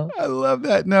then. So I love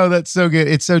that. No, that's so good.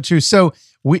 It's so true. So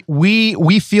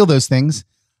we feel those things.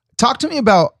 Talk to me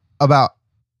about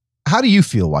how do you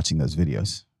feel watching those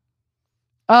videos?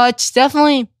 It's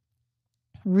definitely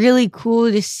really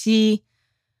cool to see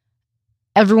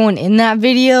everyone in that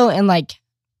video and like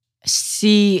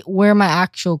see where my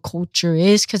actual culture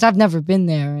is because I've never been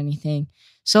there or anything.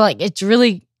 So like it's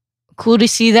really cool to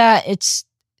see that.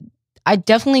 I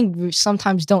definitely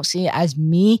sometimes don't see it as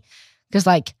me because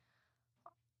like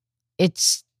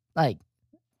it's like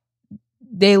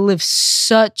they live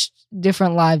such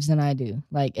different lives than I do.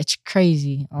 Like it's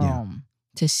crazy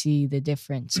to see the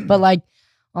difference. But like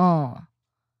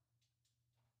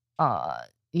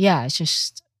it's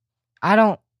just I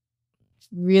don't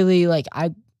really like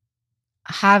I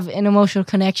have an emotional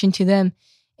connection to them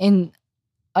in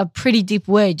a pretty deep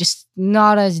way, just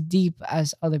not as deep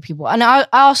as other people. And I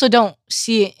also don't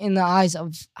see it in the eyes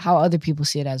of how other people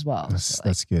see it as well.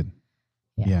 That's good.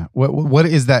 Yeah. What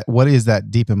is that? What is that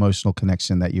deep emotional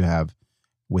connection that you have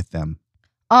with them?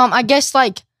 I guess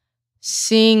like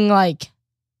seeing like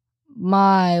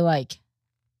my like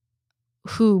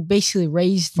who basically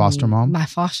raised foster me, mom, my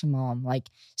foster mom, like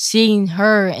seeing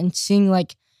her and seeing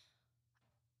like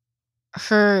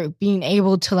her being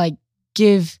able to like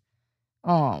give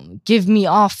me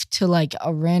off to like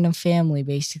a random family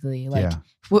basically, like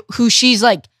who she's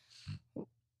like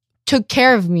took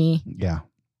care of me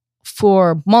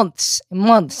for months and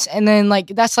months, and then like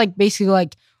that's like basically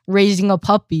like raising a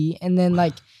puppy and then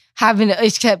like having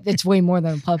except it's way more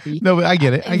than a puppy. No, but I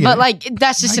get it. But like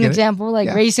that's just an example,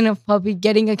 like raising a puppy,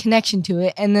 getting a connection to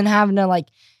it, and then having to like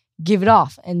give it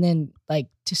off and then like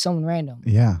to someone random.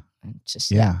 Yeah. It's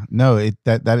just No,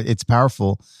 it's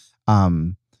powerful.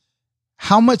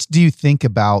 How much do you think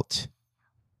about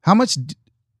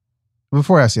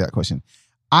before I ask you that question,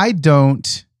 a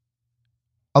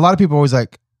lot of people are always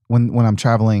like when I'm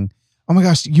traveling, oh my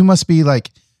gosh, you must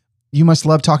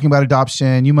love talking about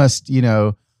adoption. You must,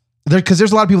 because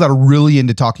there's a lot of people that are really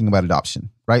into talking about adoption,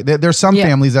 right? There's some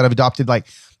families that have adopted, like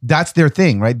that's their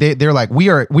thing, right? They're like, we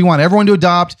want everyone to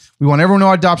adopt. We want everyone to know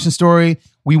our adoption story.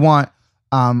 We want,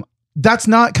 that's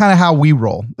not kind of how we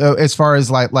roll as far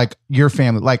as like your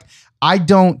family. Like I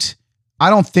don't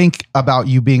think about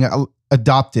you being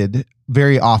adopted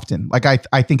very often. Like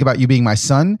I think about you being my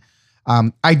son.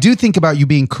 I do think about you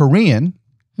being Korean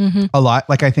a lot.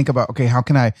 Like I think about, okay, how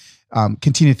can I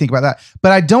continue to think about that?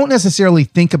 But I don't necessarily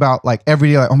think about like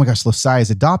every day, like, oh my gosh, Losiah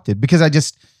is adopted, because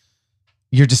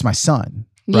you're just my son.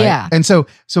 Right? Yeah. And so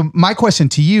my question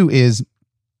to you is,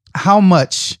 how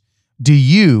much do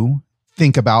you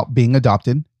think about being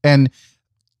adopted? And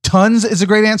tons is a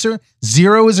great answer.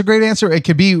 0 is a great answer. It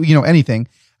could be, anything.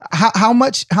 How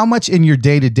much in your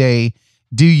day to day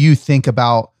do you think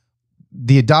about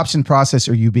the adoption process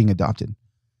or you being adopted?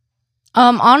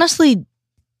 Honestly,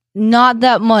 not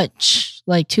that much.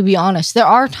 Like, to be honest, there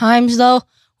are times though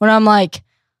when I'm like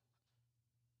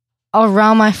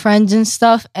around my friends and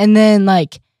stuff, and then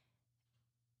like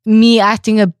me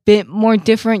acting a bit more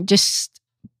different just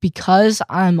because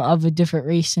I'm of a different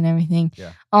race and everything.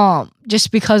 Yeah.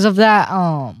 Just because of that,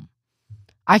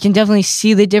 I can definitely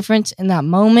see the difference in that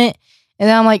moment. And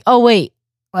then I'm like, oh wait,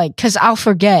 like, cause I'll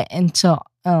forget. And so,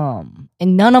 and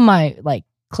none of my like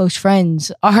close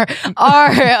friends are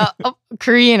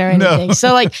Korean or anything. No.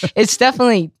 So like, it's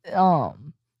definitely,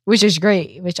 which is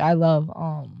great, which I love.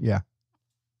 Yeah.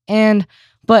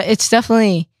 But it's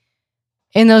definitely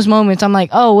in those moments, I'm like,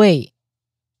 oh wait,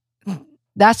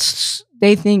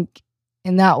 they think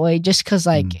in that way just because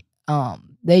like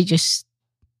they just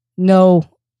know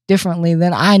differently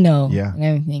than I know. Yeah. And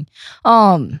everything.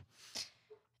 And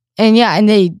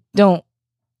they don't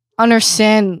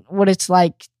understand what it's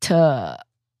like to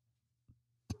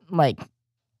like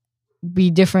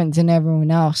be different than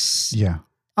everyone else. Yeah.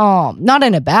 Not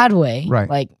in a bad way. Right.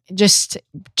 Like just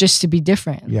to be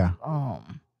different. Yeah.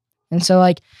 And so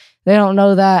like they don't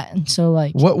know that, and so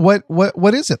like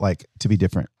what is it like to be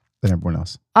different than everyone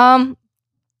else?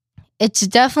 It's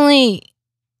definitely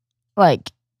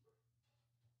like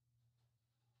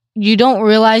you don't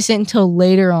realize it until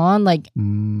later on. Like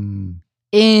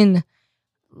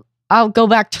I'll go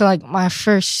back to like my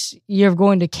first year of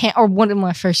going to camp, or one of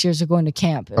my first years of going to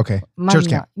camp. Okay, church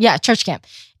camp. Yeah, church camp,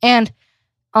 and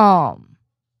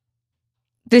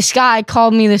this guy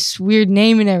called me this weird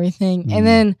name and everything, and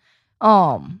then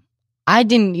I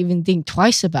didn't even think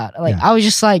twice about it. Like I was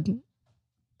just like,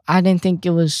 I didn't think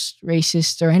it was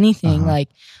racist or anything. Like,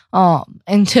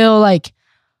 until like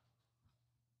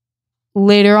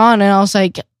later on, and I was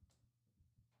like,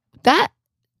 that,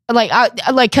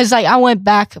 like, cause like I went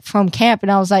back from camp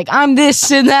and I was like, I'm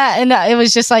this and that, and it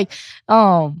was just like,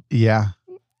 yeah,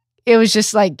 it was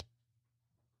just like,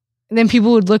 and then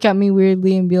people would look at me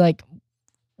weirdly and be like,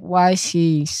 why is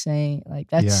he saying like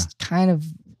that's kind of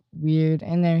weird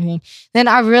and everything. Then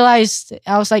I realized,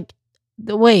 I was like,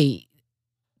 the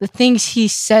things he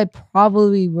said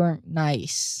probably weren't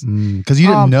nice. Because you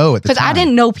didn't know at the time. Because I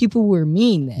didn't know people were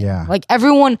mean then. Yeah. Like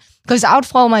everyone, because I would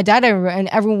follow my dad everywhere and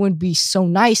everyone would be so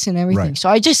nice and everything. Right. So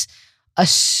I just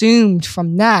assumed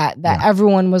from that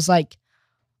everyone was like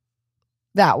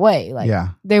that way. Like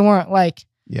they weren't like,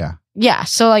 yeah.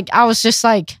 So like I was just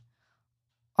like,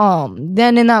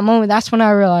 then in that moment, that's when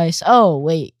I realized, oh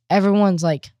wait, everyone's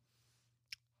like,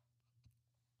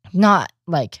 not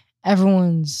like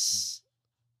everyone's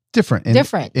different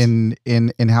in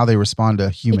how they respond to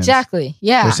humans. Exactly.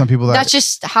 Yeah. There's some people that's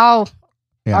just how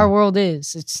our world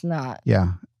is. It's not.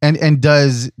 Yeah. And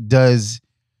does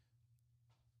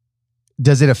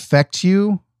it affect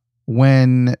you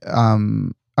when I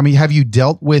mean, have you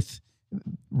dealt with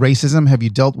racism? Have you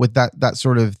dealt with that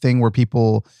sort of thing where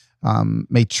people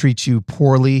may treat you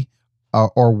poorly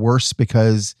or worse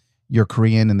because you're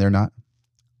Korean and they're not?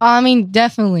 I mean,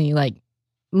 definitely, like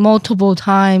multiple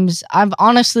times. I've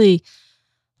honestly,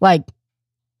 like,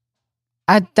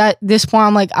 at this point,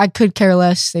 I'm like, I could care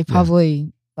less. They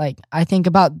probably, like, I think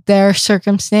about their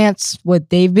circumstance,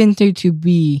 what they've been through to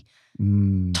be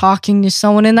talking to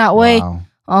someone in that way.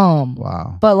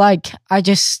 Wow. But like, I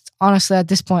just, honestly, at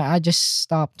this point, I just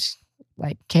stopped,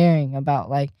 like, caring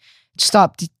about, like,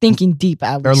 stopped thinking deep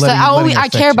at least. I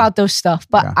care about those stuff,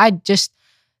 but I just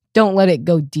don't let it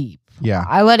go deep. Yeah.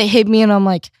 I let it hit me and I'm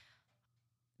like,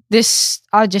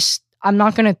 I'm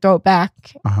not going to throw it back.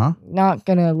 Not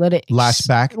going to let it lash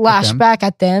back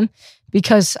at them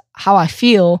because how I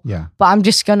feel. Yeah. But I'm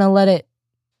just going to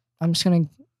I'm just going to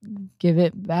give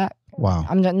it back. Wow.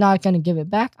 I'm not going to give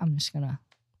it back. I'm just going to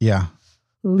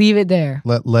leave it there.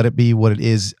 Let it be what it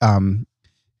is.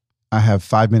 I have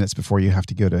 5 minutes before you have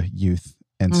to go to youth.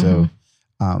 And so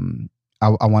I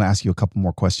want to ask you a couple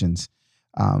more questions.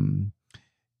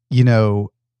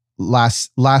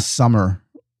 Last summer,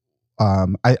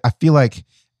 I feel like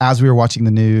as we were watching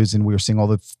the news and we were seeing all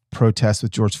the protests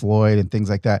with George Floyd and things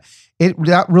like that,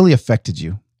 that really affected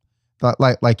you.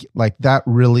 Like that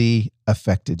really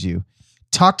affected you.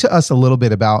 Talk to us a little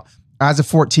bit about, as a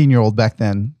 14-year-old back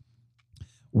then,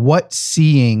 what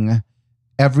seeing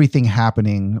everything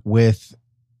happening with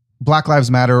Black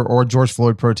Lives Matter or George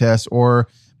Floyd protests or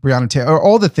Breonna Taylor or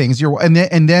all the things and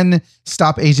then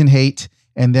Stop Asian Hate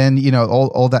and then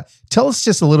all that. Tell us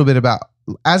just a little bit about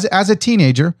as a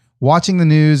teenager watching the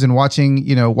news and watching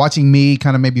me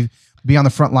kind of maybe be on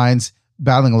the front lines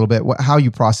battling a little bit. How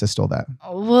you processed all that?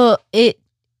 Well, it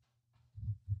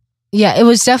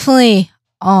was definitely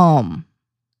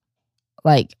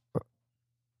like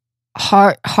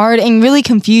hard and really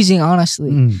confusing,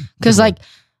 honestly, because like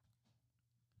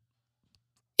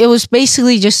it was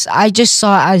basically I just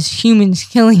saw it as humans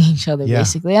killing each other,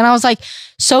 basically, and I was like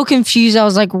so confused. I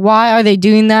was like, why are they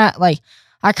doing that? Like,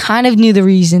 I kind of knew the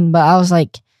reason, but I was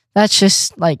like, that's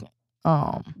just like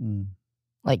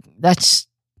like that's.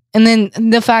 And then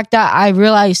the fact that I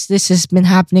realized this has been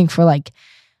happening for like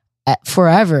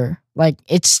forever. Like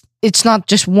it's not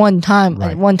just one time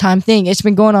thing. It's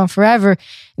been going on forever,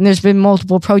 and there's been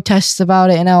multiple protests about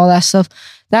it and all that stuff.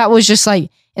 That was just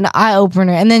like an eye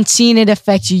opener. And then seeing it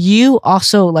affect you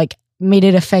also like made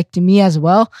it affect me as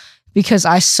well, because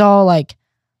I saw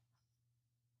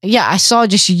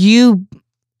just you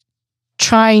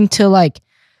trying to like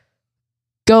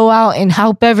go out and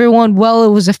help everyone while it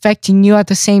was affecting you at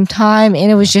the same time.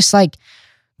 And it was just like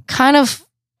kind of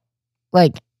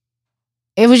like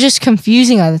it was just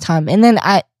confusing at the time. And then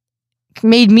I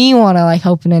made me want to like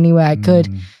help in any way I could.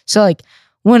 So like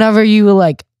whenever you were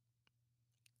like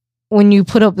when you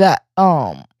put up that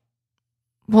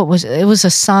what was it? It was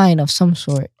a sign of some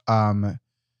sort. Or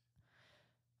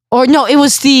no, it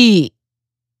was the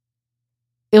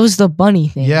bunny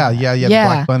thing. Yeah. The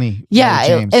black bunny. Yeah.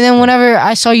 And then whenever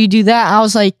I saw you do that, I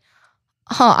was like,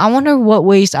 I wonder what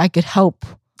ways I could help.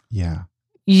 Yeah.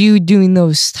 You doing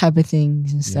those type of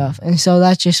things and stuff. And so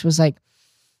that just was like,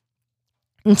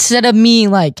 instead of me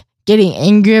like getting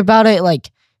angry about it,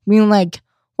 like being like,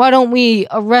 why don't we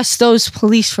arrest those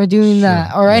police for doing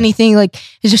that or anything? Like,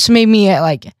 it just made me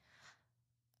like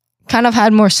kind of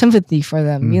had more sympathy for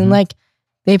them. Being like,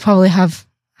 they probably have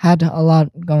had a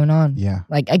lot going on. Yeah.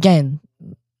 Like again,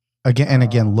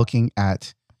 looking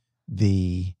at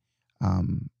the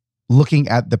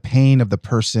pain of the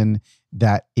person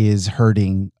that is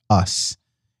hurting us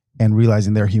and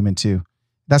realizing they're human too.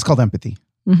 That's called empathy.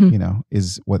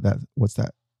 Is what that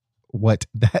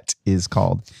is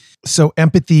called. So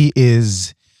empathy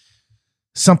is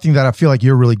something that I feel like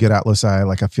you're really good at, Losiah.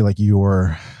 Like I feel like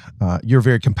you're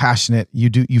very compassionate.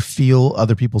 You feel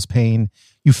other people's pain.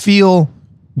 You feel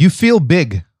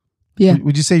big. Yeah.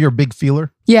 Would you say you're a big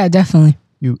feeler? Yeah, definitely.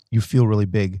 You feel really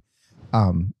big.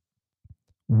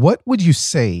 What would you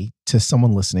say to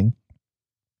someone listening,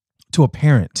 to a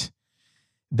parent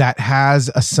that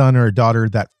has a son or a daughter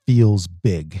that feels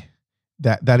big,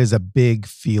 that is a big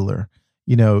feeler?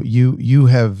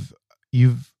 You've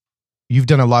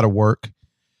done a lot of work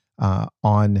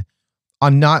on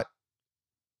not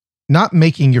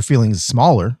making your feelings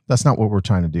smaller. That's not what we're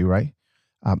trying to do, right?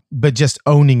 But just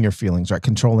owning your feelings, right?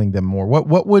 Controlling them more.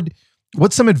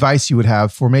 What's some advice you would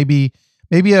have for maybe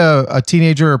a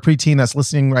teenager or preteen that's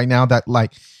listening right now that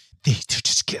like they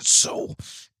just get so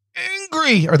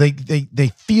angry or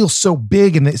they feel so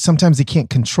big and sometimes they can't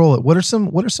control it. What are some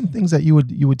things that you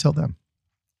would tell them?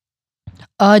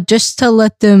 Just to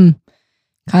let them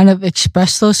kind of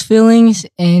express those feelings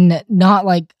in not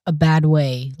like a bad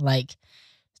way, like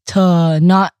to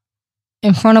not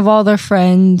in front of all their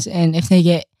friends, and if they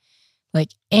get like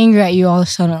angry at you all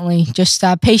suddenly, just to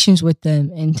have patience with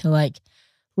them and to like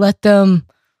let them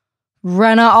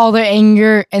run out all their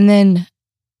anger, and then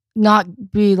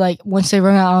not be like, once they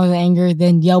run out all the anger,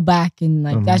 then yell back, and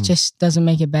like that just doesn't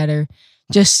make it better.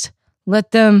 Just let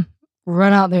them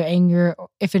run out their anger,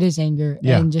 if it is anger,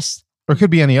 and just, or it could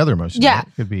be any other emotion. Yeah,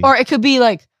 right? It could be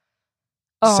like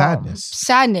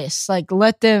sadness. Like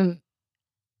let them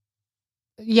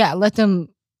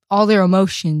all their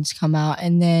emotions come out,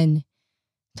 and then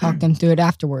talk them through it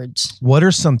afterwards. What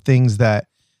are some things that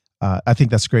I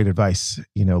think that's great advice?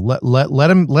 Let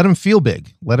them feel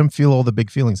big. Let them feel all the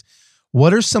big feelings.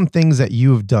 What are some things that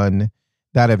you have done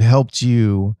that have helped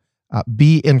you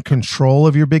be in control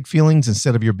of your big feelings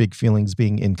instead of your big feelings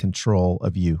being in control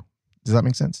of you? Does that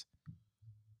make sense?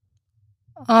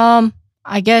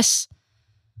 I guess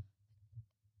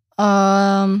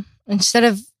instead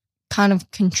of kind of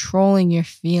controlling your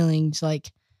feelings,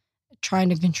 like trying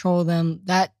to control them,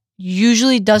 that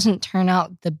usually doesn't turn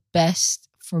out the best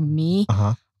for me.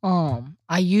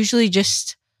 I usually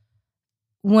just,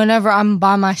 whenever I'm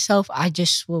by myself, I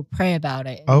just will pray about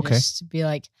it. And just be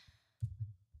like,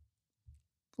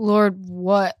 Lord,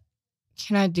 what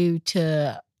can I do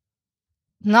to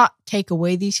not take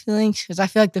away these feelings? Because I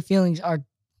feel like the feelings are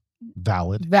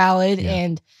valid,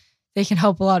 and they can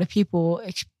help a lot of people.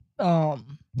 No,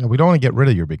 we don't want to get rid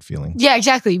of your big feelings. Yeah,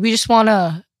 exactly. We just want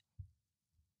to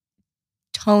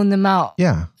tone them out.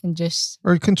 Yeah. And just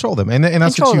or control them. And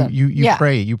that's control what them. you Yeah.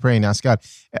 pray and ask God.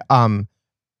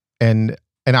 And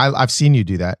I've seen you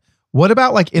do that. What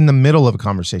about like in the middle of a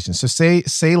conversation? So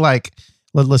say like,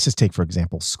 let's just take, for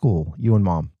example, school, you and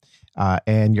mom,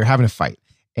 and you're having a fight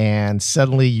and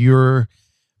suddenly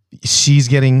she's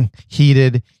getting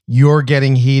heated, you're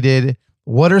getting heated.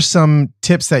 What are some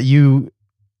tips that you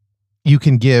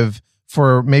can give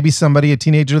for maybe somebody, a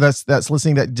teenager that's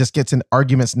listening that just gets in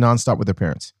arguments nonstop with their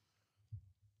parents?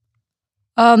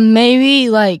 Maybe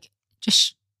like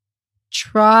just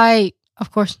try,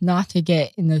 of course, not to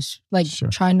get in those, like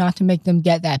try not to make them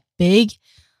get that big.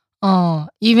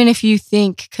 Even if you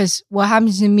think, because what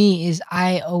happens to me is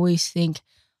I always think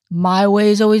my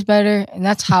way is always better. And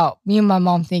that's how me and my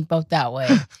mom think both that way.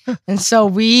 And so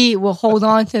we will hold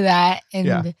on to that.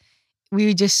 And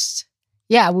we just,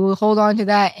 we will hold on to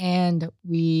that and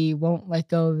we won't let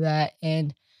go of that.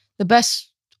 And the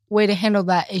best way to handle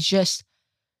that is just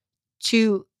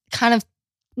to kind of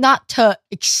not to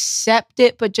accept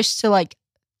it, but just to like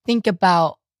think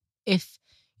about if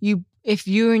you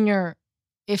and your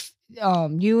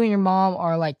mom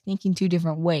are like thinking two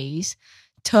different ways,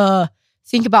 to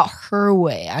think about her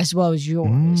way as well as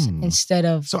yours instead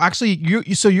of. So actually,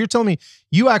 you're telling me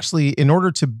you actually, in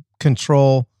order to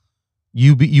control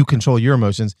you control your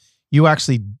emotions, you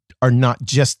actually are not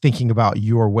just thinking about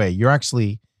your way. You're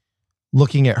actually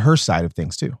looking at her side of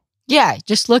things too. Yeah,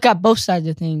 just look at both sides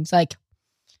of things. Like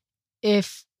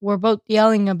if we're both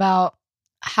yelling about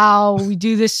how we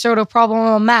do this sort of problem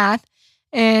on math,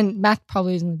 and math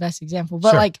probably isn't the best example,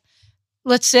 but like,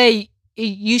 let's say it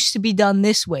used to be done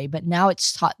this way, but now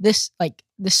it's taught this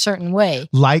certain way.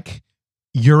 Like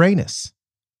Uranus.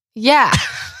 Yeah,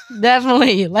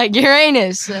 definitely. Like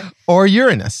Uranus. Or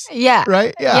Uranus. Yeah.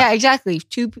 Right? Yeah. Yeah, exactly.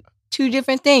 Two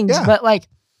different things, but like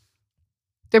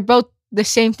they're both the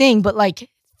same thing, but like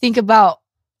think about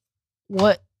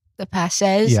what the past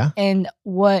says and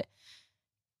what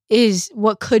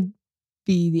could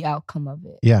be the outcome of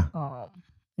it. Yeah.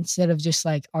 Instead of just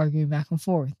like arguing back and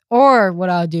forth. Or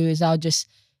what I'll do is I'll just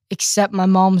accept my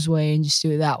mom's way and just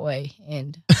do it that way.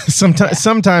 And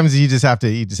sometimes you just have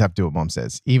to do what mom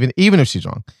says, even if she's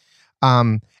wrong.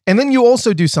 And then you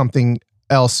also do something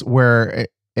else where,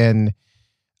 and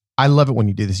I love it when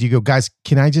you do this. You go, guys,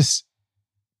 can I just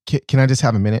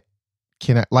have a minute?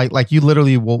 Can I like you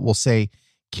literally will say,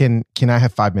 can I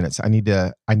have 5 minutes? I need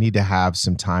to have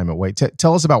some time away.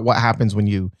 Tell us about what happens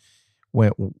when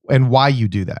and why you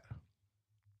do that.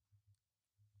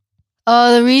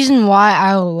 The reason why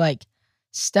I will like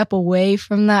step away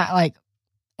from that, like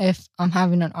if I'm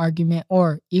having an argument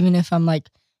or even if I'm like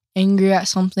angry at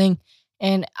something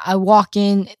and I walk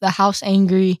in the house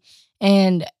angry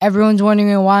and everyone's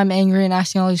wondering why I'm angry and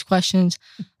asking all these questions,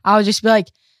 I'll just be like,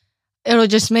 it'll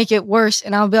just make it worse.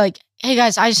 And I'll be like, hey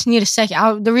guys, I just need a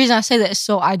second. The reason I say that is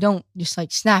so I don't just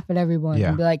like snap at everyone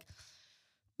and be like,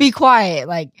 be quiet.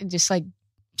 Like just like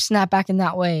snap back in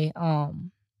that way.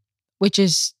 Which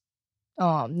is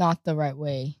not the right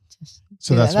way.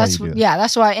 So that's why you do it. Yeah,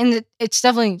 that's why. And it's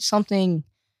definitely something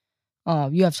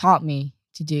you have taught me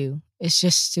to do. It's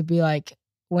just to be like,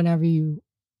 whenever in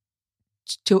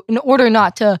order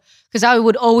not to, because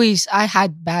I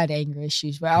had bad anger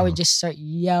issues where I would just start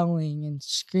yelling and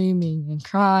screaming and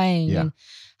crying and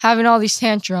having all these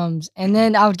tantrums. And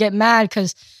then I would get mad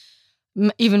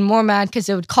even more mad because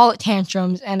they would call it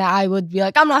tantrums and I would be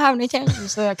like, I'm not having any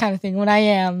tantrums, so that kind of thing when I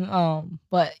am.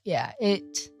 But yeah,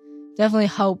 it definitely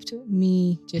helped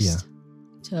me just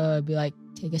to be like,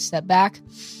 take a step back,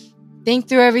 think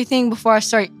through everything before I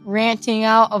start ranting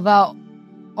out about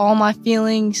all my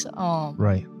feelings.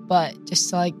 Right. But just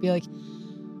to like be like,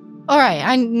 all right,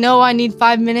 I know I need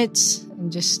 5 minutes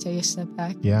and just take a step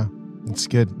back. Yeah, that's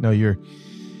good. No, you're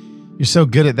so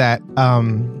good at that.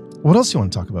 What else you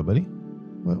want to talk about, buddy?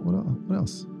 What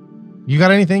else? You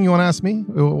got anything you want to ask me?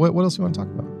 What else you want to talk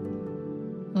about?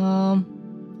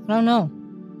 I don't know.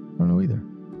 I don't know either.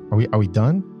 Are we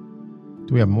done?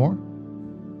 Do we have more?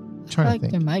 I'm trying to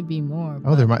think. There might be more.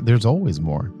 Oh, there's always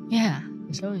more. Yeah,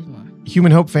 there's always more.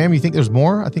 Human Hope fam, you think there's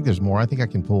more? I think there's more. I think I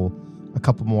can pull a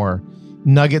couple more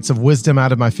nuggets of wisdom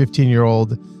out of my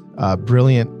 15-year-old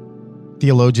brilliant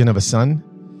theologian of a son.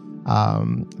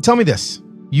 Tell me this.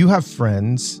 You have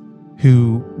friends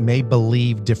who may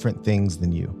believe different things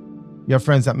than you. You have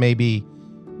friends that maybe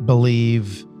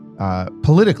believe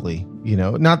politically,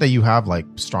 not that you have like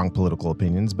strong political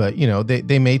opinions, but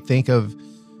they may think of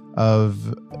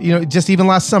just even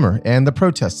last summer and the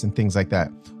protests and things like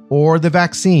that, or the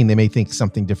vaccine. They may think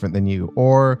something different than you,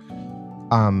 or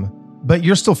but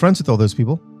you're still friends with all those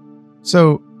people.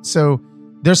 So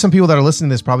there's some people that are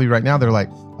listening to this probably right now. They're like,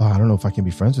 oh, I don't know if I can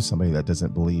be friends with somebody that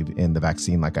doesn't believe in the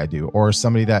vaccine like I do, or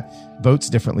somebody that votes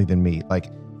differently than me. Like,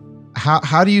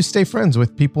 how do you stay friends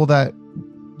with people that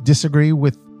disagree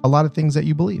with a lot of things that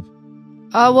you believe?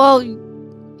 Well,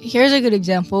 here's a good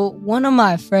example. One of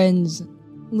my friends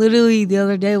literally the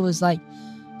other day was like,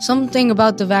 something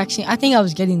about the vaccine. I think I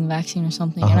was getting the vaccine or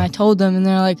something. And I told them, and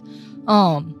they're like,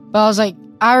 but I was like,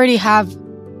 I already have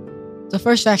the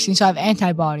first vaccine, so I have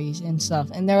antibodies and stuff.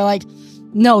 And they're like,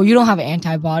 no, you don't have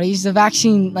antibodies. The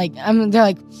vaccine, like, they're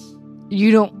like,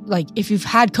 you don't, like, if you've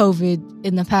had COVID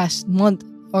in the past month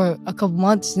or a couple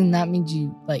months, then that means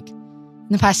you, like, in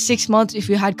the past 6 months, if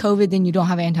you had COVID, then you don't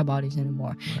have antibodies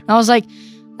anymore. And I was like,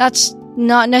 that's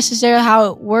not necessarily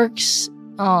how it works.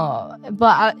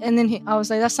 And then I was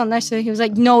like, that's not necessary. He was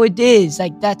like, no, it is.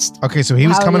 Like, that's okay. So he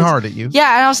was coming hard at you.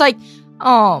 Yeah, and I was like,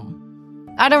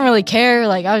 I don't really care.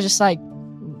 Like, I was just like,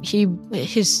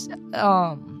 his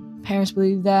parents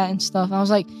believe that and stuff. And I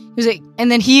was like,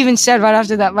 and then he even said right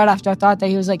after I thought that,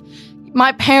 he was like,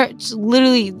 my parents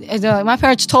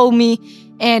told me,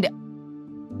 and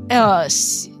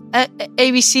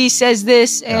ABC says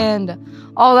this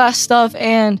and all that stuff,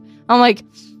 and I'm like,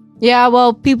 yeah,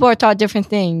 well, people are taught different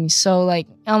things. So, like,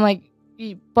 I'm like,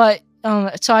 but,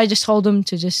 so I just told him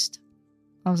to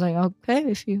I was like, okay,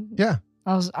 if you. Yeah.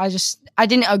 I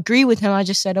didn't agree with him. I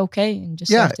just said, okay, and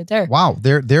just left it there. Wow.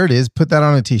 There it is. Put that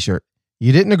on a t-shirt.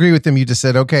 You didn't agree with him. You just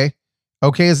said, okay.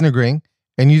 Okay isn't agreeing.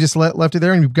 And you just left it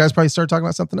there, and you guys probably started talking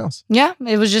about something else. Yeah.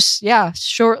 It was just,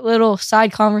 short little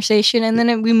side conversation. And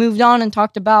then we moved on and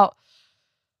talked about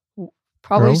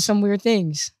probably some weird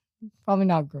things. Probably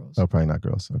not girls. Oh, probably not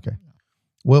girls. Okay.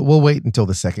 We'll wait until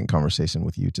the second conversation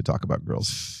with you to talk about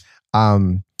girls.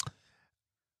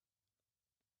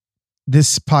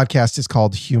 This podcast is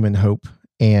called Human Hope,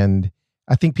 and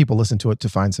I think people listen to it to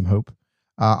find some hope.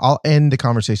 I'll end the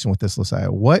conversation with this,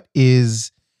 Losiah. Where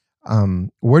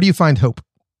do you find hope?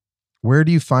 Where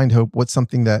do you find hope? What's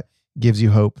something that gives you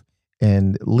hope?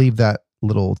 And leave that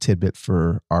little tidbit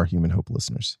for our Human Hope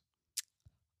listeners.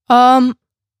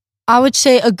 I would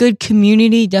say a good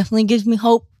community definitely gives me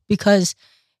hope, because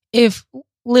if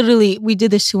literally we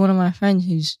did this to one of my friends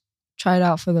who's tried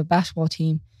out for the basketball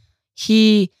team.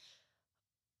 He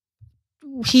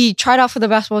tried out for the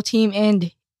basketball team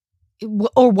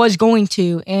or was going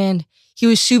to, and he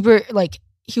was he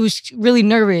was really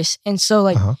nervous. And so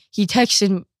he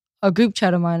texted a group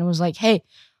chat of mine and was like, hey,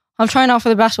 I'm trying out for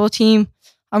the basketball team.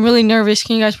 I'm really nervous.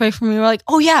 Can you guys pray for me? We're like,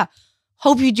 oh yeah,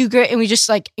 hope you do great. And we just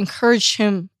encouraged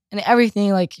him and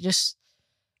everything.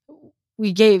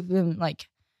 We gave him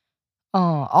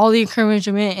all the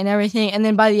encouragement and everything. And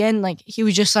then by the end, he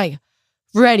was just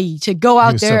ready to go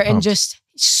out there and just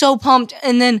so pumped.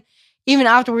 And then even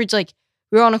afterwards, we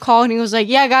were on a call and he was like,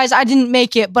 yeah, guys, I didn't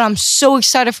make it, but I'm so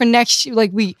excited for next year.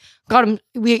 We got him.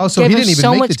 So he didn't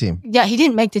even make the team. Yeah, he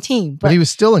didn't make the team. But he was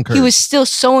still encouraged. He was still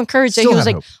so encouraged that he was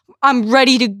like, I'm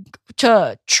ready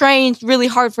to train really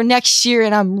hard for next year,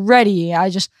 and I'm ready.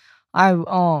 I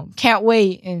can't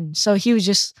wait. And so he was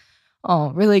just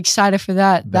really excited for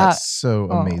that. That's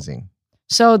so amazing.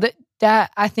 So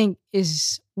that I think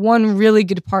is one really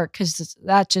good part, because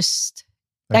that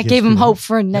gave him hope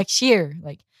for next year,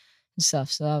 and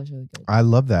stuff. So that was really good. I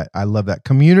love that.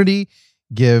 Community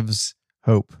gives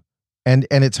hope, and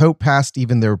it's hope past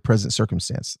even their present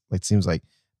circumstance. It seems like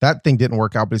that thing didn't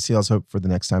work out, but it still has hope for the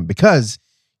next time because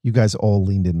you guys all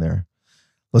leaned in there.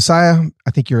 Losiah,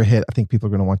 I think you're a hit. I think people are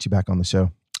going to want you back on the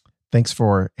show. Thanks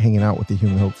for hanging out with the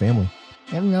Human Hope family.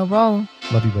 Yep, no problem.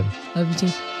 Love you, buddy. Love you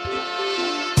too.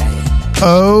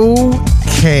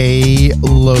 Okay,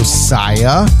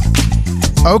 Losiah.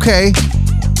 Okay,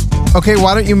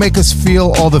 why don't you make us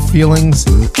feel all the feelings?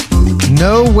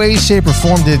 No way, shape, or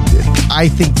form did I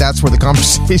think that's where the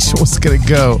conversation was going to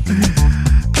go.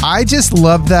 I just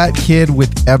love that kid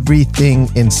with everything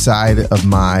inside of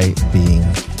my being.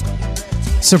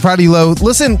 So proud of you, Lo.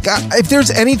 Listen, if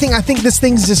there's anything, I think this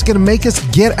thing's just going to make us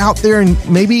get out there and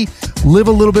maybe live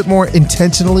a little bit more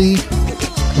intentionally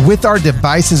with our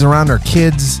devices around our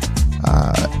kids.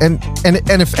 And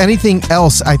if anything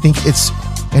else, I think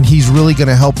and he's really going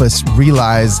to help us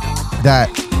realize that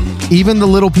even the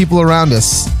little people around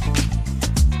us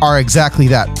are exactly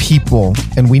that, people.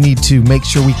 And we need to make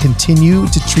sure we continue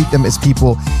to treat them as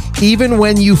people, even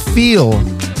when you feel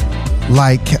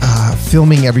like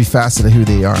filming every facet of who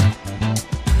they are.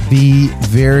 Be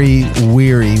very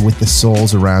weary with the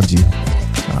souls around you.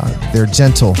 They're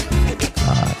gentle,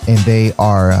 and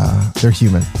they're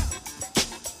human.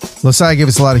 Losiah gave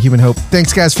us a lot of human hope.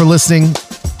 Thanks, guys, for listening.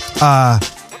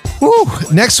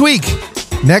 Next week,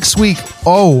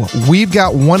 we've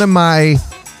got one of my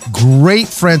great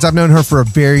friends. I've known her for a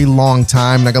very long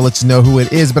time, and I gotta let you know who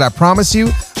it is, but I promise you,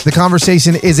 the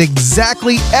conversation is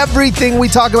exactly everything we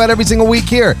talk about every single week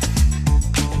here.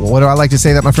 Well, what do I like to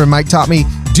say that my friend Mike taught me?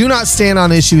 Do not stand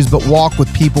on issues, but walk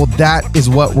with people. That is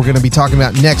what we're going to be talking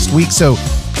about next week. So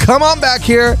come on back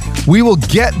here. We will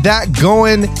get that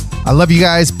going. I love you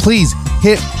guys. Please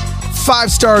hit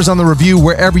 5 stars on the review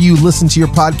wherever you listen to your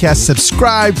podcast.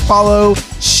 Subscribe, follow,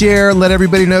 share, let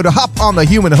everybody know to hop on the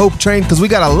Human Hope train because we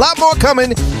got a lot more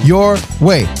coming your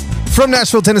way. From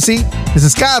Nashville, Tennessee, this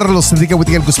is Carlos Enrique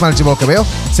Whittaker Guzman Cabello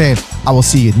saying I will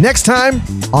see you next time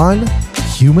on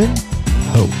Human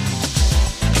Hope.